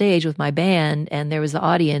onto stage with my band and there was the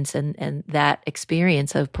audience, and that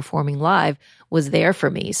experience of performing live was there for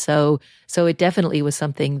me. So it definitely was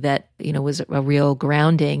something that, was a real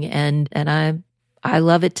grounding, and I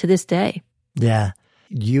love it to this day. Yeah.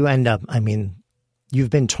 You end up, you've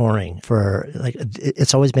been touring for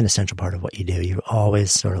it's always been a central part of what you do. You're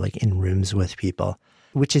always sort of like in rooms with people,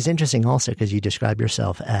 which is interesting also because you describe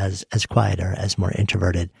yourself as quieter, as more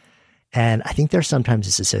introverted. And I think there's sometimes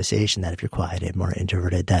this association that if you're quieted, more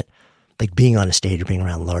introverted, that like being on a stage or being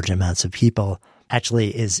around large amounts of people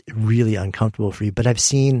actually is really uncomfortable for you. But I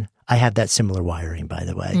have that similar wiring, by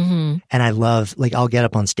the way. Mm-hmm. And I love, I'll get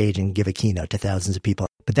up on stage and give a keynote to thousands of people,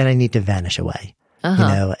 but then I need to vanish away.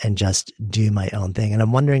 And just do my own thing. And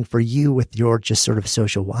I'm wondering for you with your just sort of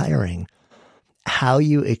social wiring, how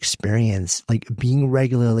you experience being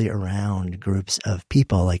regularly around groups of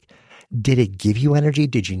people. Did it give you energy?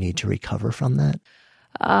 Did you need to recover from that?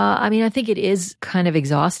 I think it is kind of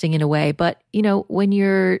exhausting in a way, but when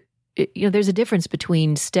there's a difference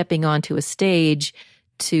between stepping onto a stage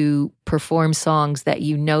to perform songs that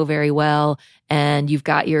you know very well, and you've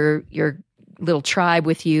got your little tribe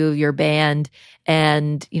with you, your band,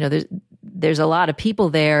 and there's a lot of people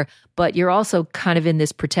there, but you're also kind of in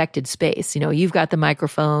this protected space. You've got the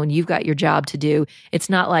microphone, you've got your job to do. It's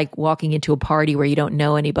not like walking into a party where you don't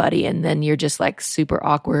know anybody and then you're just like super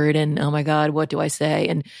awkward and, oh my God, what do I say?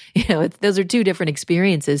 And those are two different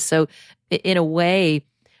experiences. So in a way,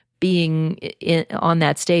 being on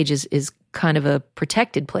that stage is kind of a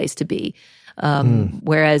protected place to be.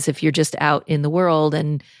 Whereas if you're just out in the world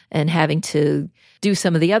and having to do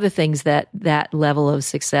some of the other things that level of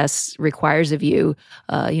success requires of you,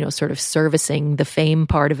 sort of servicing the fame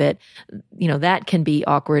part of it, that can be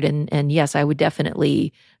awkward. And yes, I would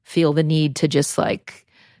definitely feel the need to just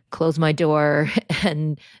close my door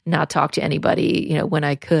and not talk to anybody, when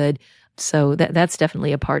I could. So that's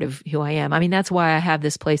definitely a part of who I am. That's why I have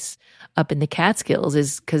this place up in the Catskills,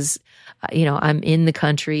 is because, I'm in the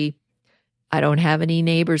country. I don't have any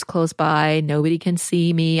neighbors close by. Nobody can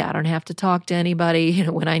see me. I don't have to talk to anybody.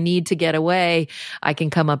 When I need to get away, I can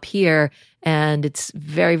come up here, and it's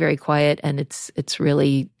very, very quiet. And it's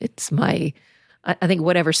my, I think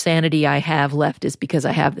whatever sanity I have left is because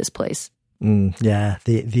I have this place. Yeah.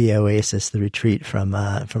 The oasis, the retreat from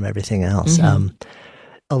everything else. Mm-hmm.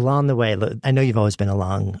 Along the way, I know you've always been a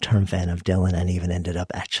long-term fan of Dylan and even ended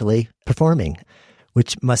up actually performing,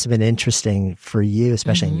 which must have been interesting for you,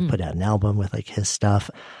 especially when you put out an album with his stuff.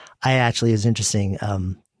 It was interesting.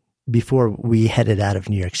 Before we headed out of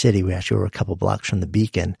New York City, we actually were a couple blocks from the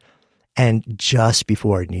Beacon. And just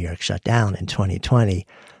before New York shut down in 2020,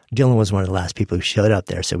 Dylan was one of the last people who showed up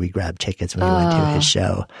there. So we grabbed tickets when we went to his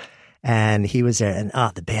show. And he was there, and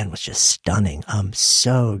the band was just stunning.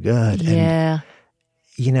 So good. Yeah. And,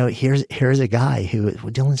 here's a guy who,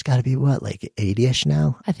 Dylan's got to be 80-ish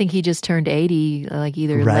now? I think he just turned 80,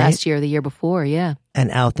 either last year or the year before, yeah.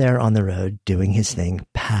 And out there on the road doing his thing,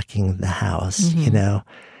 packing the house,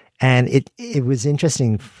 And it was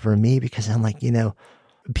interesting for me because I'm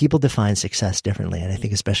people define success differently. And I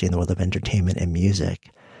think especially in the world of entertainment and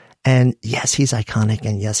music. And yes, he's iconic.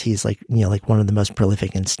 And yes, he's one of the most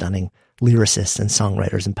prolific and stunning lyricists and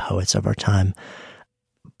songwriters and poets of our time.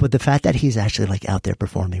 But the fact that he's actually out there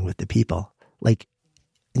performing with the people,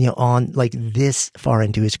 on this far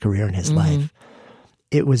into his career and his life,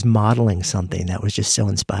 it was modeling something that was just so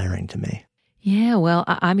inspiring to me. Yeah, well,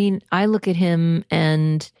 I look at him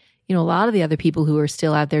and, a lot of the other people who are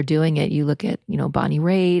still out there doing it. You look at, Bonnie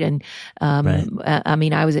Raitt and,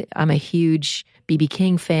 right. I'm a huge B.B.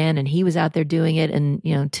 King fan, and he was out there doing it and,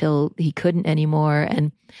 till he couldn't anymore.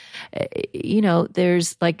 And,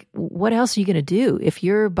 there's what else are you going to do? If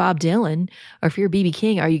you're Bob Dylan or if you're B.B.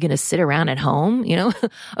 King, are you going to sit around at home?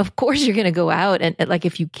 Of course you're going to go out and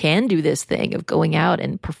if you can do this thing of going out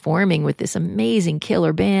and performing with this amazing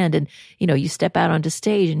killer band and, you step out onto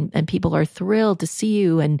stage and people are thrilled to see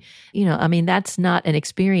you. And, that's not an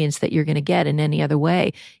experience that you're going to get in any other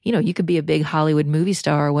way. You could be a big Hollywood movie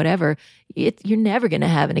star or whatever. You're never going to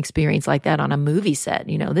have an experience like that on a movie set.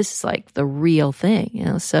 This is the real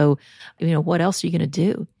thing, So, what else are you going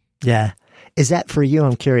to do? Yeah. Is that for you?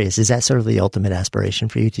 I'm curious. Is that sort of the ultimate aspiration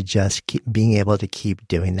for you to just keep being able to keep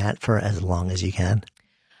doing that for as long as you can?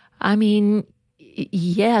 I mean,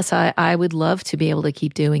 yes, I would love to be able to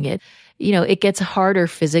keep doing it. It gets harder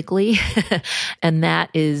physically, and that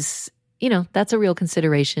is, that's a real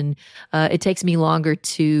consideration. It takes me longer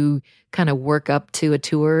to kind of work up to a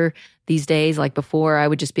tour these days. Like before, I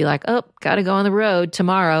would just be like, oh, got to go on the road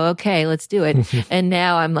tomorrow. Okay, let's do it. And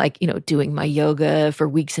now I'm like, doing my yoga for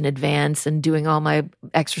weeks in advance and doing all my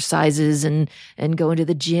exercises and going to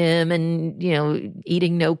the gym and,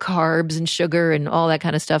 eating no carbs and sugar and all that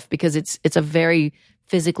kind of stuff, because it's a very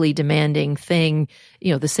physically demanding thing,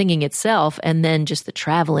 the singing itself, and then just the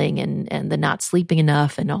traveling and the not sleeping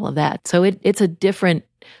enough and all of that. So it's a different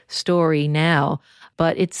story now,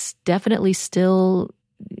 but it's definitely still,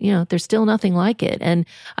 there's still nothing like it. And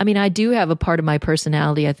I mean, I do have a part of my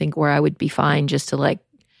personality, I think, where I would be fine just to like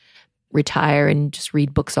retire and just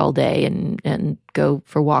read books all day and go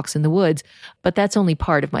for walks in the woods. But that's only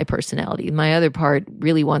part of my personality. My other part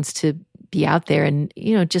really wants to be out there and,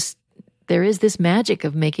 just there is this magic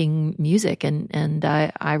of making music, and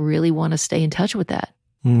I really want to stay in touch with that.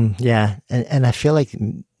 Yeah. And I feel like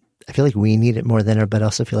we need it more than ever, but I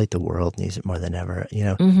also feel like the world needs it more than ever,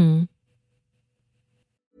 Mm-hmm.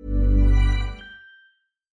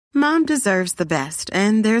 Mom deserves the best,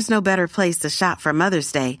 and there's no better place to shop for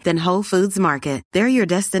Mother's Day than Whole Foods Market. They're your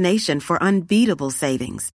destination for unbeatable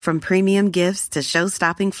savings, from premium gifts to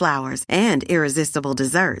show-stopping flowers and irresistible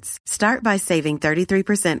desserts. Start by saving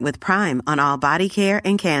 33% with Prime on all body care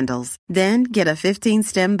and candles. Then get a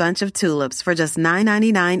 15-stem bunch of tulips for just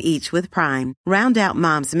 $9.99 each with Prime. Round out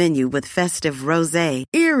Mom's menu with festive rosé,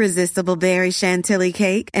 irresistible berry chantilly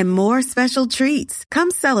cake, and more special treats.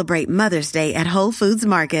 Come celebrate Mother's Day at Whole Foods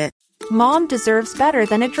Market. Mom deserves better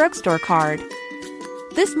than a drugstore card.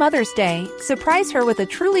 This Mother's Day, surprise her with a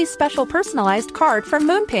truly special personalized card from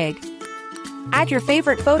Moonpig. Add your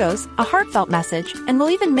favorite photos, a heartfelt message, and we'll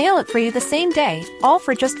even mail it for you the same day, all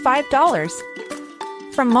for just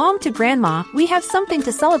 $5. From mom to grandma, we have something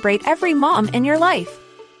to celebrate every mom in your life.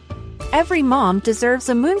 Every mom deserves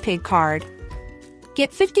a Moonpig card.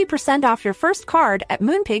 Get 50% off your first card at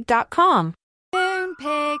Moonpig.com.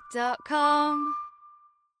 Moonpig.com.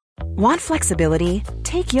 Want flexibility?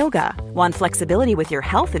 Take yoga. Want flexibility with your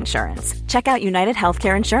health insurance? Check out United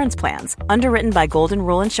Healthcare Insurance Plans. Underwritten by Golden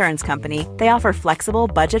Rule Insurance Company, they offer flexible,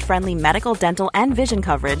 budget-friendly medical, dental, and vision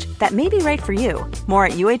coverage that may be right for you. More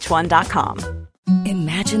at UH1.com.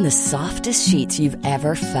 Imagine the softest sheets you've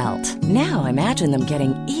ever felt. Now imagine them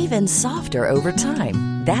getting even softer over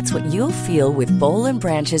time. That's what you'll feel with Boll &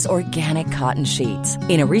 Branch's organic cotton sheets.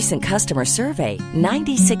 In a recent customer survey,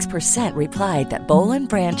 96% replied that Boll &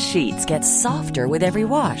 Branch sheets get softer with every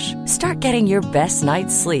wash. Start getting your best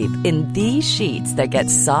night's sleep in these sheets that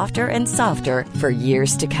get softer and softer for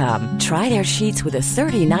years to come. Try their sheets with a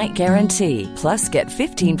 30-night guarantee. Plus, get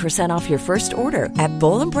 15% off your first order at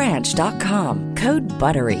bollandbranch.com. Code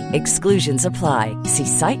BUTTERY. Exclusions apply. See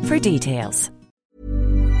site for details.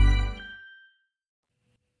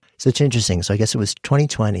 So it's interesting. So I guess it was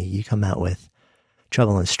 2020, you come out with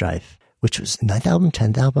Trouble and Strife, which was 9th album,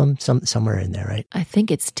 10th album, somewhere in there, right? I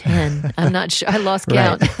think it's 10. I'm not sure. I lost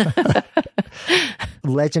count.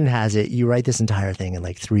 Legend has it, you write this entire thing in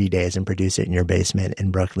like 3 days and produce it in your basement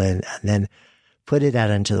in Brooklyn and then put it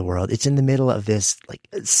out into the world. It's in the middle of this like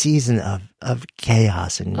season of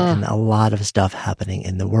chaos and a lot of stuff happening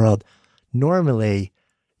in the world. Normally,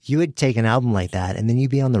 you would take an album like that and then you'd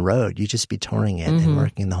be on the road. You'd just be touring it and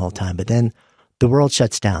working the whole time. But then the world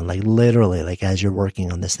shuts down, like literally, like as you're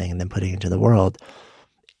working on this thing and then putting it into the world.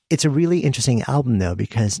 It's a really interesting album though,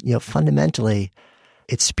 because, fundamentally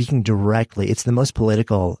it's speaking directly. It's the most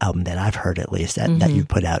political album that I've heard, at least, that you've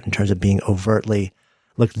put out in terms of being overtly,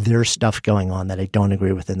 look, there's stuff going on that I don't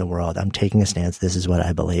agree with in the world. I'm taking a stance. This is what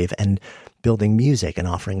I believe. And building music and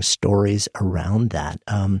offering stories around that.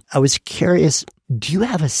 I was curious, do you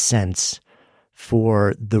have a sense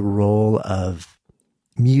for the role of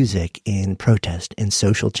music in protest, in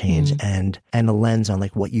social change, and a lens on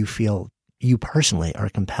like what you feel you personally are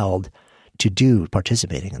compelled to do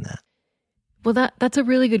participating in that? Well, that's a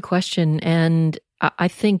really good question. And I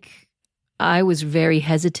think I was very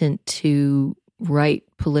hesitant to write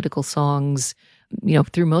political songs,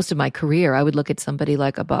 through most of my career. I would look at somebody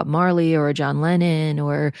like a Bob Marley or a John Lennon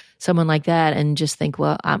or someone like that and just think,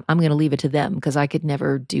 well, I'm going to leave it to them because I could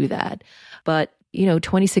never do that. But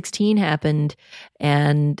 2016 happened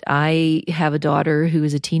and I have a daughter who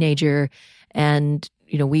is a teenager and,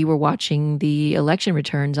 we were watching the election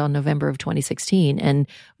returns on November of 2016 and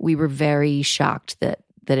we were very shocked that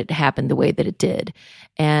it happened the way that it did.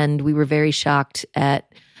 And we were very shocked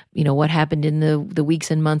at what happened in the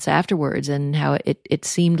weeks and months afterwards, and how it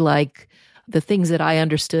seemed like the things that I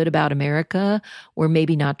understood about America were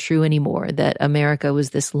maybe not true anymore, that America was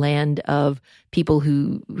this land of people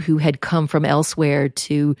who had come from elsewhere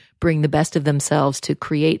to bring the best of themselves to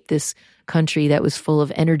create this country that was full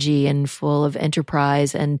of energy and full of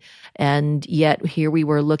enterprise. And yet here we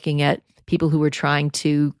were looking at people who were trying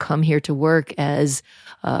to come here to work as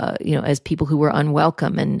people who were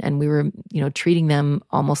unwelcome, and we were, treating them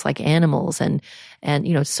almost like animals, and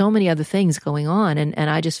so many other things going on. And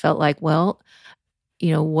I just felt like, well,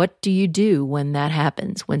 what do you do when that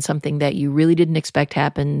happens, when something that you really didn't expect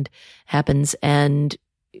happens? And,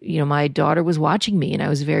 my daughter was watching me, and I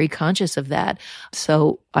was very conscious of that.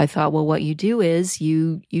 So I thought, well, what you do is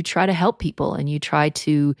you try to help people, and you try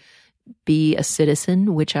to be a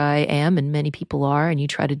citizen, which I am, and many people are, and you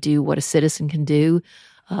try to do what a citizen can do.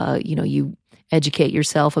 You educate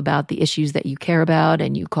yourself about the issues that you care about,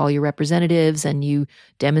 and you call your representatives, and you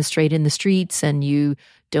demonstrate in the streets, and you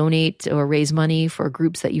donate or raise money for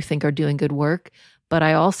groups that you think are doing good work. But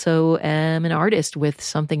I also am an artist with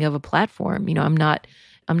something of a platform.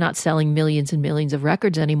 I'm not selling millions and millions of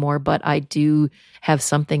records anymore, but I do have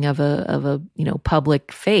something of a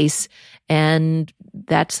public face, and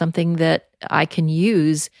that's something that I can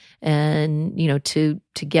use and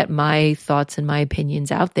to get my thoughts and my opinions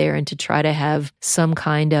out there, and to try to have some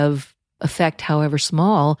kind of effect, however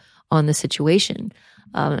small, on the situation.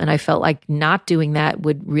 And I felt like not doing that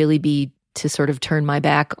would really be to sort of turn my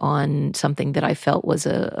back on something that I felt was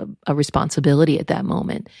a responsibility at that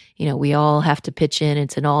moment. We all have to pitch in.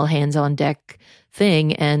 It's an all hands on deck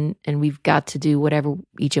thing, and we've got to do whatever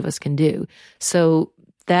each of us can do. So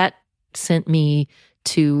that sent me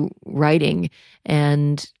to writing,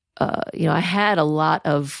 and I had a lot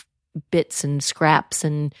of bits and scraps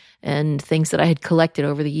and things that I had collected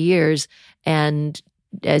over the years. And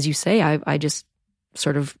as you say, I just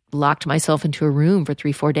sort of locked myself into a room for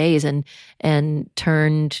 3-4 days and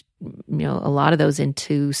turned, a lot of those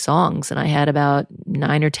into songs. And I had about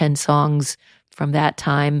 9 or 10 songs from that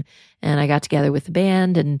time. And I got together with the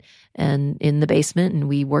band and in the basement, and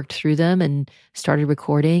we worked through them and started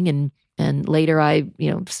recording. And later I,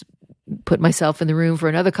 put myself in the room for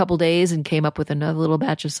another couple days and came up with another little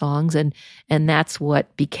batch of songs. And that's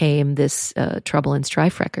what became this Trouble and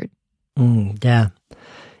Strife record. Yeah.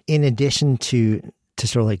 In addition to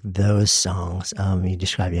sort of like those songs, you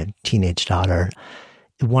described your teenage daughter.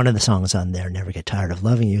 One of the songs on there, "Never Get Tired of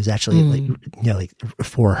Loving You," is actually like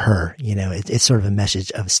for her. It's sort of a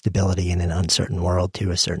message of stability in an uncertain world to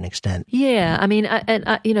a certain extent. Yeah, I mean,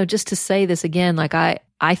 just to say this again, like I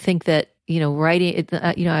think that writing it,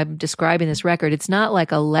 I'm describing this record. It's not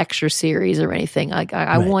like a lecture series or anything. Like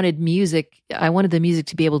I Right. wanted music. I wanted the music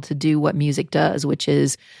to be able to do what music does, which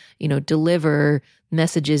is deliver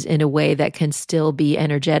messages in a way that can still be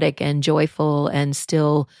energetic and joyful, and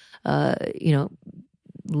still let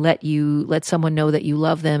someone know that you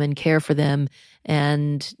love them and care for them,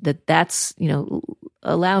 and that's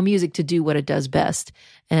allow music to do what it does best.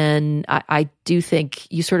 And I do think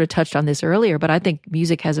you sort of touched on this earlier, but I think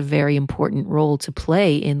music has a very important role to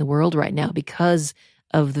play in the world right now because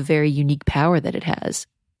of the very unique power that it has.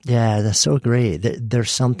 Yeah, that's so great.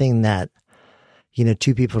 There's something that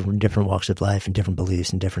two people from different walks of life and different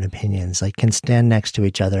beliefs and different opinions can stand next to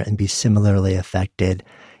each other and be similarly affected.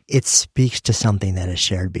 It speaks to something that is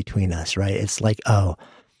shared between us, right? It's like, oh,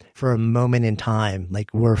 for a moment in time,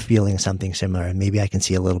 we're feeling something similar, and maybe I can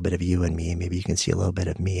see a little bit of you in me, and maybe you can see a little bit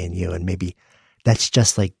of me in you, and maybe that's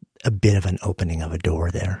just like a bit of an opening of a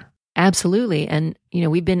door there. Absolutely. And,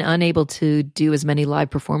 we've been unable to do as many live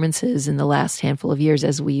performances in the last handful of years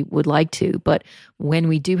as we would like to. But when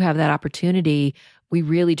we do have that opportunity, we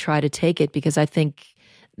really try to take it, because I think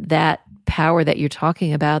that power that you're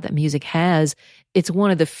talking about that music has, it's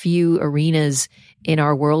one of the few arenas in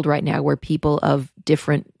our world right now where people of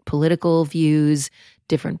different political views,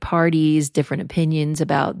 different parties, different opinions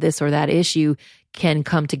about this or that issue can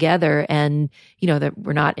come together, and that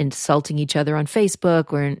we're not insulting each other on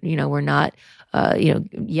Facebook, we're not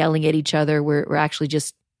yelling at each other. We're actually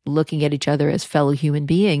just looking at each other as fellow human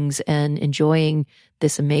beings and enjoying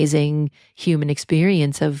this amazing human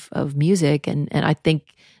experience of music. And I think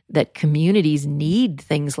that communities need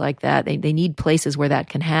things like that. They need places where that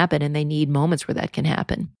can happen, and they need moments where that can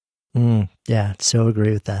happen. Yeah, so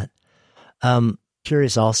agree with that.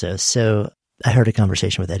 Curious also. So I heard a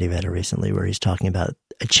conversation with Eddie Vedder recently where he's talking about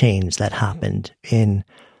a change that happened in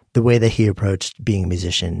the way that he approached being a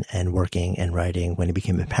musician and working and writing when he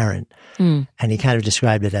became a parent. And he kind of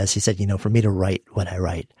described it as, he said, for me to write what I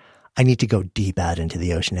write, I need to go deep out into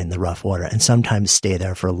the ocean in the rough water and sometimes stay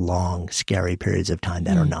there for long, scary periods of time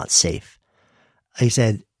that are not safe. He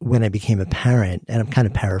said, when I became a parent, and I'm kind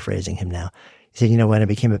of paraphrasing him now, he said, when I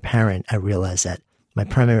became a parent, I realized that my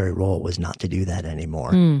primary role was not to do that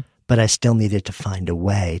anymore. But I still needed to find a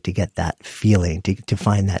way to get that feeling, to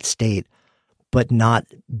find that state, but not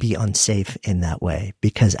be unsafe in that way,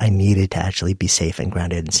 because I needed to actually be safe and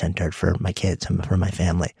grounded and centered for my kids and for my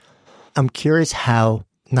family. I'm curious how,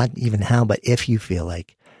 not even how, but if you feel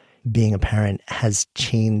like being a parent has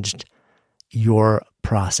changed your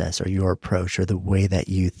process or your approach or the way that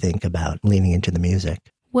you think about leaning into the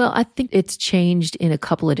music. Well, I think it's changed in a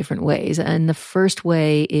couple of different ways. And the first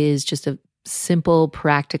way is just a simple,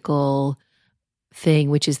 practical thing,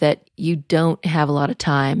 which is that you don't have a lot of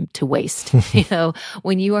time to waste.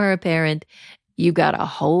 When you are a parent, you've got a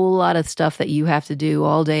whole lot of stuff that you have to do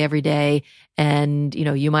all day, every day. And,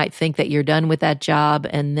 you might think that you're done with that job.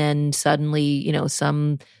 And then suddenly,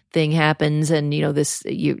 something happens and,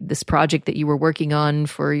 this project that you were working on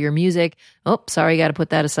for your music, oh, sorry, got to put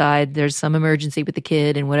that aside. There's some emergency with the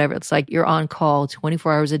kid and whatever. It's like you're on call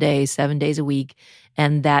 24 hours a day, 7 days a week.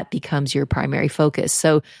 And that becomes your primary focus.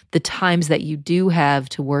 So the times that you do have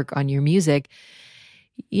to work on your music,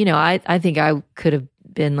 I think I could have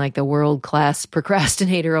been like the world-class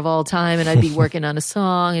procrastinator of all time, and I'd be working on a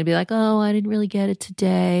song and be like, oh, I didn't really get it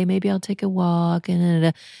today. Maybe I'll take a walk.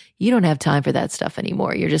 And you don't have time for that stuff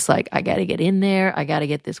anymore. You're just like, I got to get in there. I got to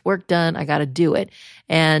get this work done. I got to do it.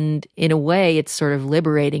 And in a way, it's sort of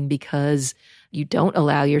liberating because you don't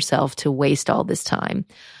allow yourself to waste all this time.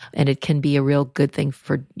 And it can be a real good thing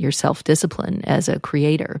for your self-discipline as a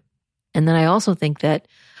creator. And then I also think that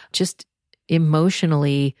just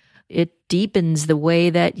emotionally, it deepens the way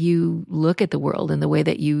that you look at the world and the way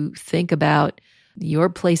that you think about your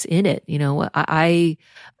place in it.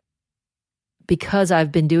 Because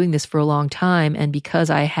I've been doing this for a long time, and because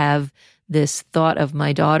I have this thought of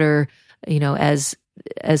my daughter, as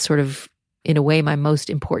sort of, in a way, my most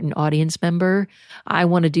important audience member, I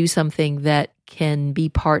want to do something that can be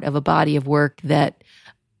part of a body of work that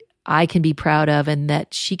I can be proud of and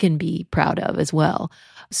that she can be proud of as well.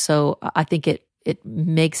 So I think it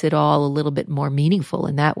makes it all a little bit more meaningful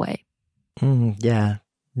in that way. Yeah.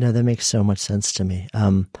 No, that makes so much sense to me.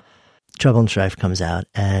 Trouble and Strife comes out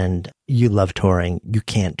and you love touring. You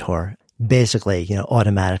can't tour. Basically,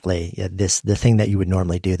 automatically, the thing that you would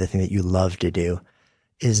normally do, the thing that you love to do,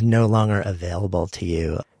 is no longer available to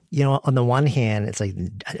you. On the one hand, it's like,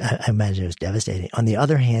 I imagine it was devastating. On the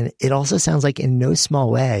other hand, it also sounds like in no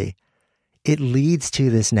small way, it leads to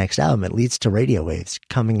this next album. It leads to Radio Waves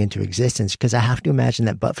coming into existence, because I have to imagine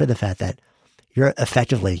that, but for the fact that you're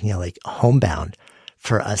effectively, like homebound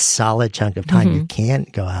for a solid chunk of time, you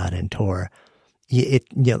can't go out and tour.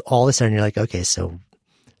 All of a sudden you're like, okay, so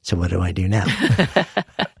what do I do now?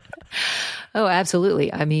 Oh,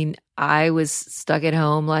 absolutely. I mean, I was stuck at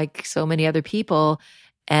home like so many other people.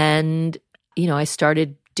 And, I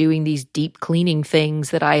started doing these deep cleaning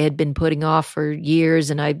things that I had been putting off for years.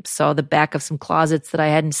 And I saw the back of some closets that I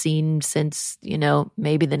hadn't seen since,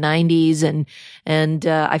 maybe the 90s. And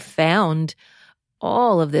I found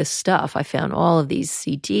all of this stuff. I found all of these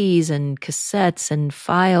CDs and cassettes and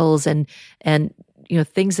files and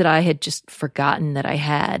things that I had just forgotten that I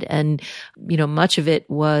had. And, much of it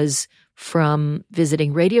was from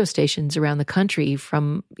visiting radio stations around the country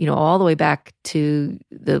from, all the way back to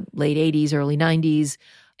the late 80s, early 90s.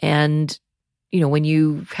 And, when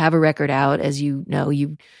you have a record out, as you know,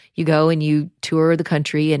 you go and you tour the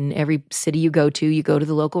country, and every city you go to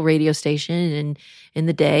the local radio station and in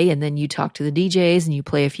the day, and then you talk to the DJs and you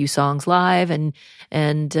play a few songs live, and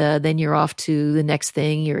then you're off to the next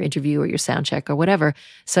thing, your interview or your sound check or whatever.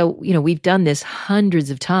 So, we've done this hundreds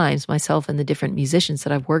of times, myself and the different musicians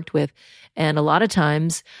that I've worked with. And a lot of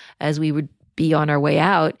times, as we would be on our way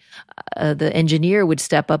out, the engineer would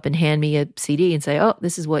step up and hand me a CD and say, oh,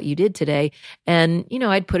 this is what you did today. And,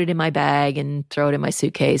 I'd put it in my bag and throw it in my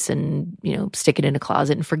suitcase and, stick it in a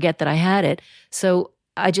closet and forget that I had it. So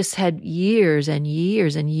I just had years and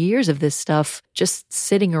years and years of this stuff just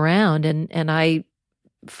sitting around. And I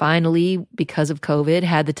finally, because of COVID,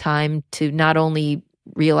 had the time to not only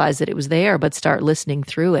realize that it was there, but start listening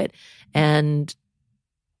through it. And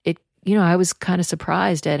I was kind of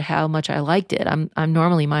surprised at how much I liked it. I'm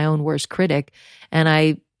normally my own worst critic, and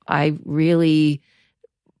I really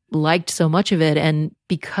liked so much of it. And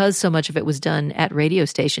because so much of it was done at radio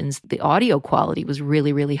stations, the audio quality was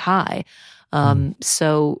really, really high.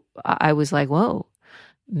 So I was like, whoa,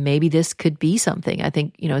 maybe this could be something. I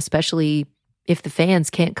think, especially if the fans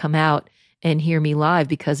can't come out and hear me live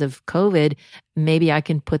because of COVID, maybe I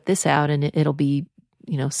can put this out and it'll be,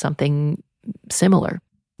 something similar.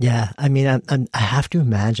 Yeah. I mean, I have to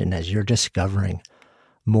imagine as you're discovering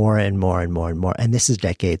more and more and more and more, and this is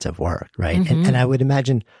decades of work, right? Mm-hmm. And I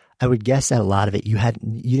would guess that a lot of it you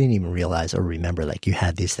didn't even realize or remember like you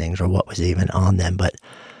had these things or what was even on them. But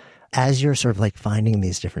as you're sort of like finding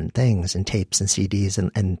these different things and tapes and CDs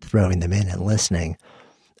and throwing them in and listening,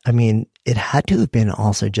 I mean, it had to have been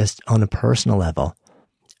also just on a personal level,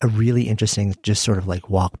 a really interesting just sort of like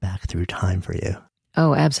walk back through time for you.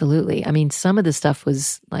 Oh, absolutely. I mean, some of the stuff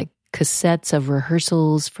was like cassettes of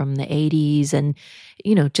rehearsals from the 80s and,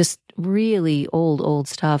 just really old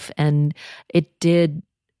stuff. And it did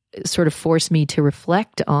sort of force me to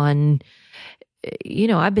reflect on,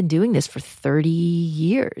 I've been doing this for 30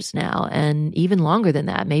 years now and even longer than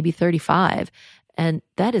that, maybe 35. And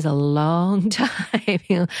that is a long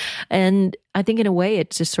time. And I think in a way, it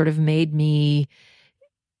just sort of made me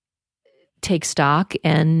take stock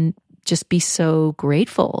and just be so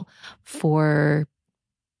grateful for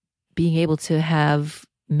being able to have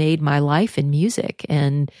made my life in music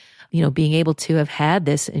and, being able to have had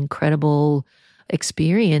this incredible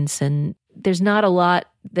experience. And there's not a lot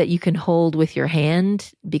that you can hold with your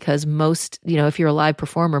hand because most, if you're a live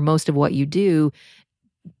performer, most of what you do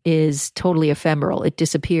is totally ephemeral. It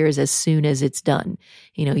disappears as soon as it's done.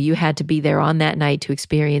 You had to be there on that night to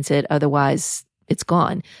experience it. Otherwise, it's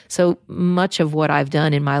gone. So much of what I've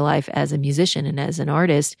done in my life as a musician and as an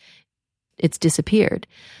artist, it's disappeared.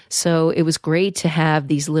 So it was great to have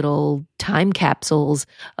these little time capsules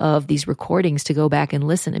of these recordings to go back and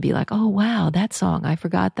listen and be like, oh, wow, that song, I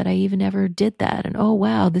forgot that I even ever did that. And oh,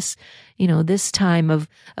 wow, this, this time of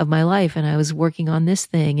my life and I was working on this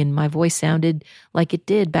thing and my voice sounded like it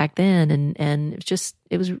did back then. And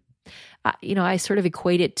it was, I sort of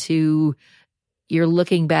equate it to you're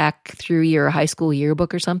looking back through your high school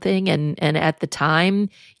yearbook or something. And at the time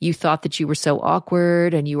you thought that you were so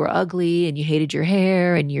awkward and you were ugly and you hated your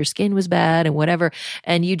hair and your skin was bad and whatever.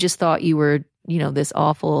 And you just thought you were, this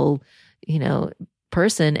awful,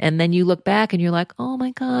 person. And then you look back and you're like, oh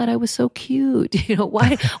my God, I was so cute.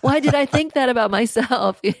 Why did I think that about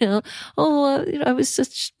myself? I was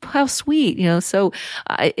such, how sweet, so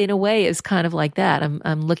in a way it's kind of like that.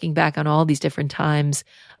 I'm looking back on all these different times,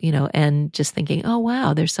 and just thinking, oh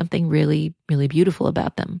wow, there's something really, really beautiful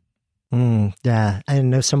about them. Yeah. I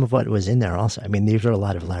know some of what was in there also. I mean, these were a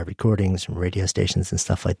lot of live recordings from radio stations and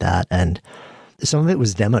stuff like that. And some of it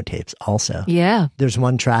was demo tapes also. Yeah. There's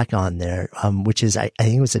one track on there, which is, I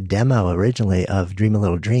think it was a demo originally of Dream a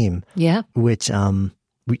Little Dream. Yeah. Which, I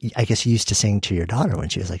guess you used to sing to your daughter when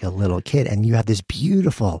she was like a little kid. And you have this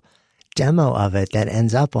beautiful demo of it that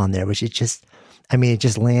ends up on there, which it just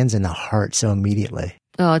lands in the heart so immediately.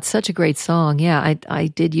 Oh, it's such a great song. Yeah. I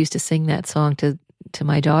did used to sing that song to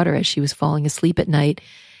my daughter as she was falling asleep at night.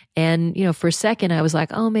 And, for a second I was like,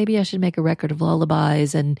 oh, maybe I should make a record of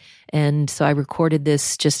lullabies. And so I recorded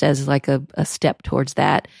this just as like a step towards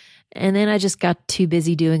that. And then I just got too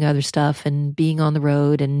busy doing other stuff and being on the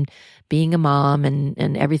road and being a mom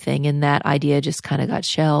and everything. And that idea just kind of got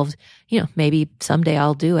shelved. Maybe someday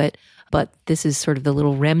I'll do it, but this is sort of the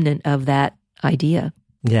little remnant of that idea.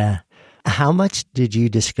 Yeah. How much did you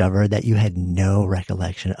discover that you had no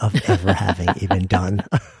recollection of ever having even done?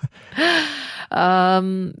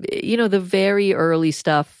 The very early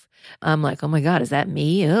stuff, I'm like, oh my God, is that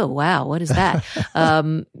me? Oh, wow. What is that?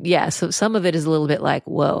 Yeah. So some of it is a little bit like,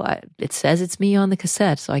 whoa, it says it's me on the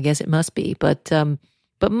cassette, so I guess it must be. But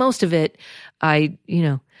most of it, I'm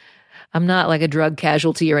not like a drug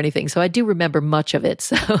casualty or anything. So I do remember much of it.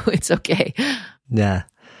 So it's okay. Yeah.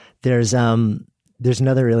 There's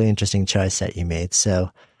another really interesting choice that you made.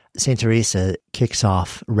 So Saint Teresa kicks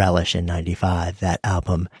off Relish in 95, that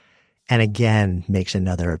album. And again, makes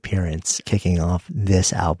another appearance kicking off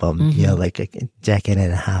this album, like a decade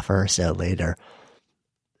and a half or so later.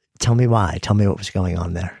 Tell me why. Tell me what was going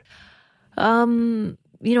on there.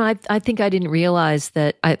 I think I didn't realize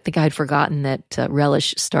that. I think I'd forgotten that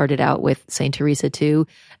Relish started out with Saint Teresa too.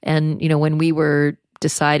 And, when we were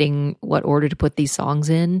deciding what order to put these songs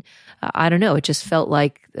in, I don't know, it just felt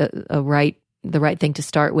like the right thing to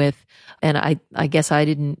start with. And I guess I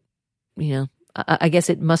didn't, I guess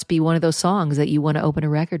it must be one of those songs that you want to open a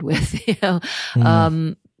record with,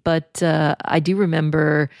 But I do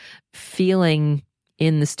remember feeling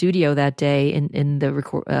in the studio that day in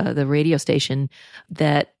the radio station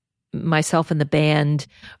that myself and the band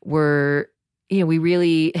were, we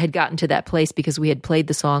really had gotten to that place because we had played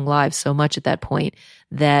the song live so much at that point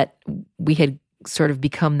that we had sort of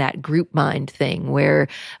become that group mind thing where,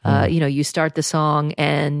 you start the song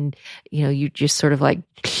and, you just sort of like,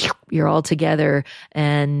 you're all together,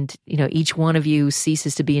 and each one of you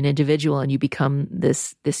ceases to be an individual, and you become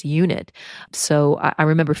this unit. So I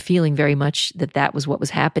remember feeling very much that was what was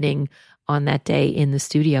happening on that day in the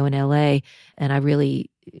studio in LA, and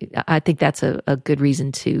I think that's a good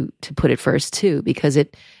reason to put it first too, because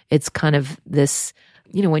it's kind of this,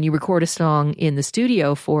 when you record a song in the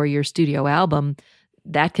studio for your studio album,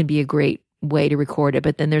 that can be a great way to record it.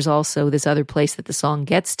 But then there's also this other place that the song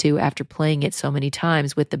gets to after playing it so many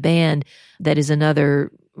times with the band that is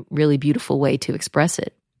another really beautiful way to express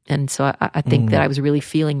it. And so I think that I was really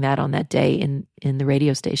feeling that on that day in the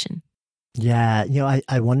radio station. Yeah.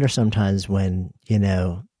 I wonder sometimes when,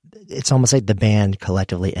 it's almost like the band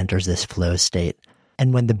collectively enters this flow state.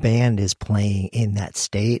 And when the band is playing in that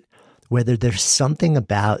state, whether there's something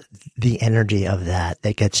about the energy of that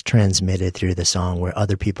gets transmitted through the song where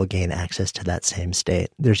other people gain access to that same state.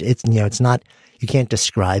 It's not, you can't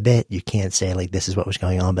describe it. You can't say like, this is what was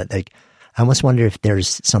going on, but like, I almost wonder if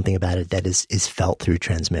there's something about it that is felt through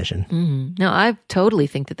transmission. Mm-hmm. No, I totally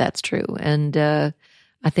think that that's true. And I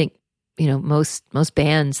think, most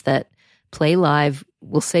bands that play live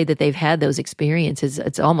will say that they've had those experiences.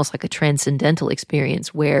 It's almost like a transcendental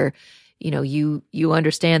experience where, you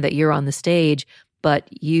understand that you're on the stage, but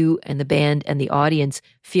you and the band and the audience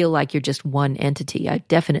feel like you're just one entity. I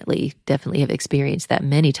definitely have experienced that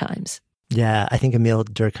many times. Yeah, I think Emil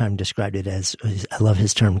Durkheim described it as, I love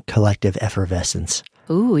his term, collective effervescence.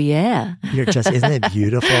 Ooh, yeah. Isn't it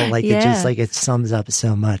beautiful? Like yeah. It sums up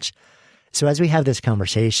so much. So as we have this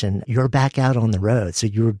conversation, you're back out on the road. So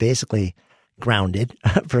you were basically grounded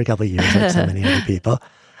for a couple of years, like so many other people.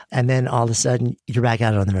 And then all of a sudden, you're back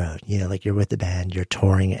out on the road. Like you're with the band, you're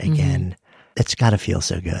touring again. It's got to feel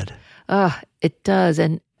so good. It does.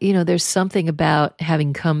 And, there's something about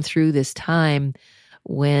having come through this time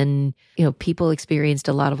when, people experienced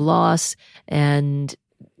a lot of loss and,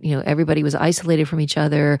 everybody was isolated from each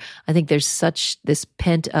other. I think there's such this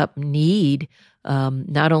pent up need,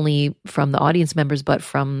 not only from the audience members, but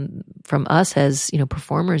from us as,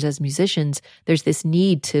 performers, as musicians. There's this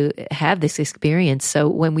need to have this experience. So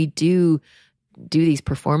when we do these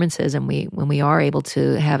performances and when we are able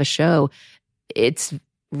to have a show, it's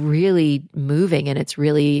really moving and it's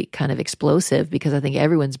really kind of explosive because I think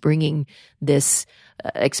everyone's bringing this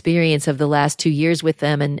experience of the last 2 years with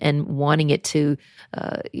them and wanting it to,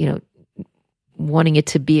 wanting it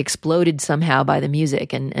to be exploded somehow by the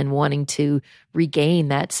music and wanting to regain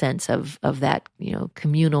that sense of that,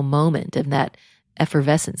 communal moment and that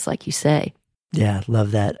effervescence, like you say. Yeah,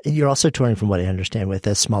 love that. You're also touring, from what I understand, with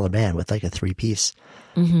a smaller band, with like a 3-piece,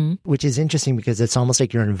 which is interesting because it's almost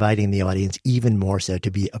like you're inviting the audience even more so to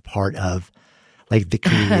be a part of like the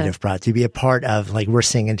creative process, to be a part of like, we're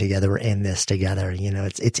singing together, we're in this together,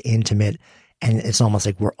 it's intimate and it's almost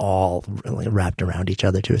like we're all really wrapped around each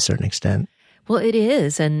other to a certain extent. Well, it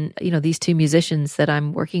is. And, these two musicians that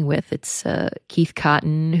I'm working with, it's Keith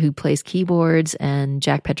Cotton, who plays keyboards, and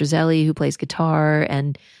Jack Petrozelli, who plays guitar.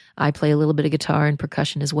 And I play a little bit of guitar and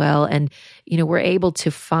percussion as well. And, we're able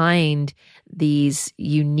to find these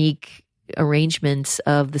unique arrangements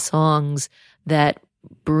of the songs that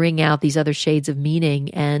bring out these other shades of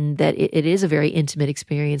meaning, and that it is a very intimate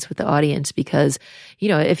experience with the audience because,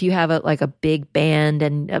 if you have a big band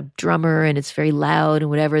and a drummer and it's very loud and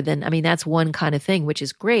whatever, then, that's one kind of thing, which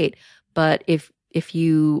is great. But if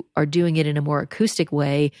you are doing it in a more acoustic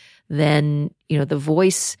way, then, the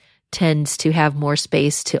voice tends to have more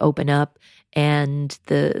space to open up, and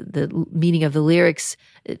the meaning of the lyrics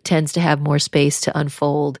tends to have more space to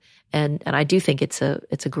unfold. And I do think it's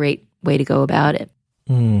a great way to go about it.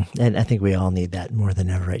 And I think we all need that more than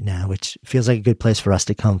ever right now, which feels like a good place for us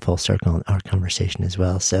to come full circle in our conversation as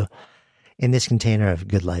well. So in this container of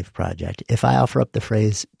Good Life Project, if I offer up the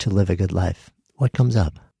phrase to live a good life, what comes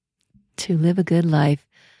up? To live a good life,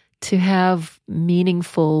 to have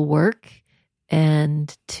meaningful work,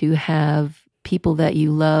 and to have people that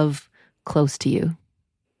you love close to you.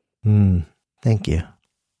 Thank you.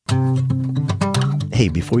 Hey,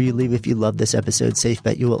 before you leave, if you love this episode, safe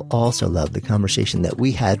bet you will also love the conversation that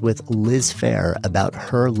we had with Liz Phair about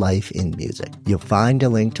her life in music. You'll find a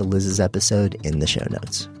link to Liz's episode in the show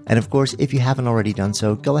notes. And of course, if you haven't already done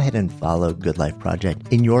so, go ahead and follow Good Life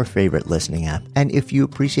Project in your favorite listening app. And if you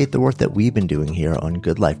appreciate the work that we've been doing here on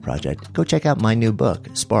Good Life Project, go check out my new book,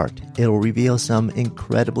 Sparked. It'll reveal some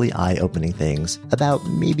incredibly eye-opening things about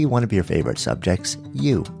maybe one of your favorite subjects,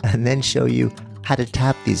 you, and then show you how to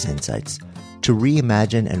tap these insights to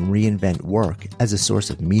reimagine and reinvent work as a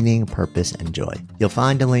source of meaning, purpose, and joy. You'll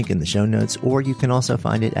find a link in the show notes, or you can also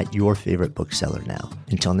find it at your favorite bookseller now.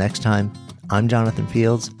 Until next time, I'm Jonathan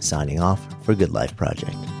Fields, signing off for Good Life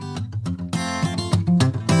Project.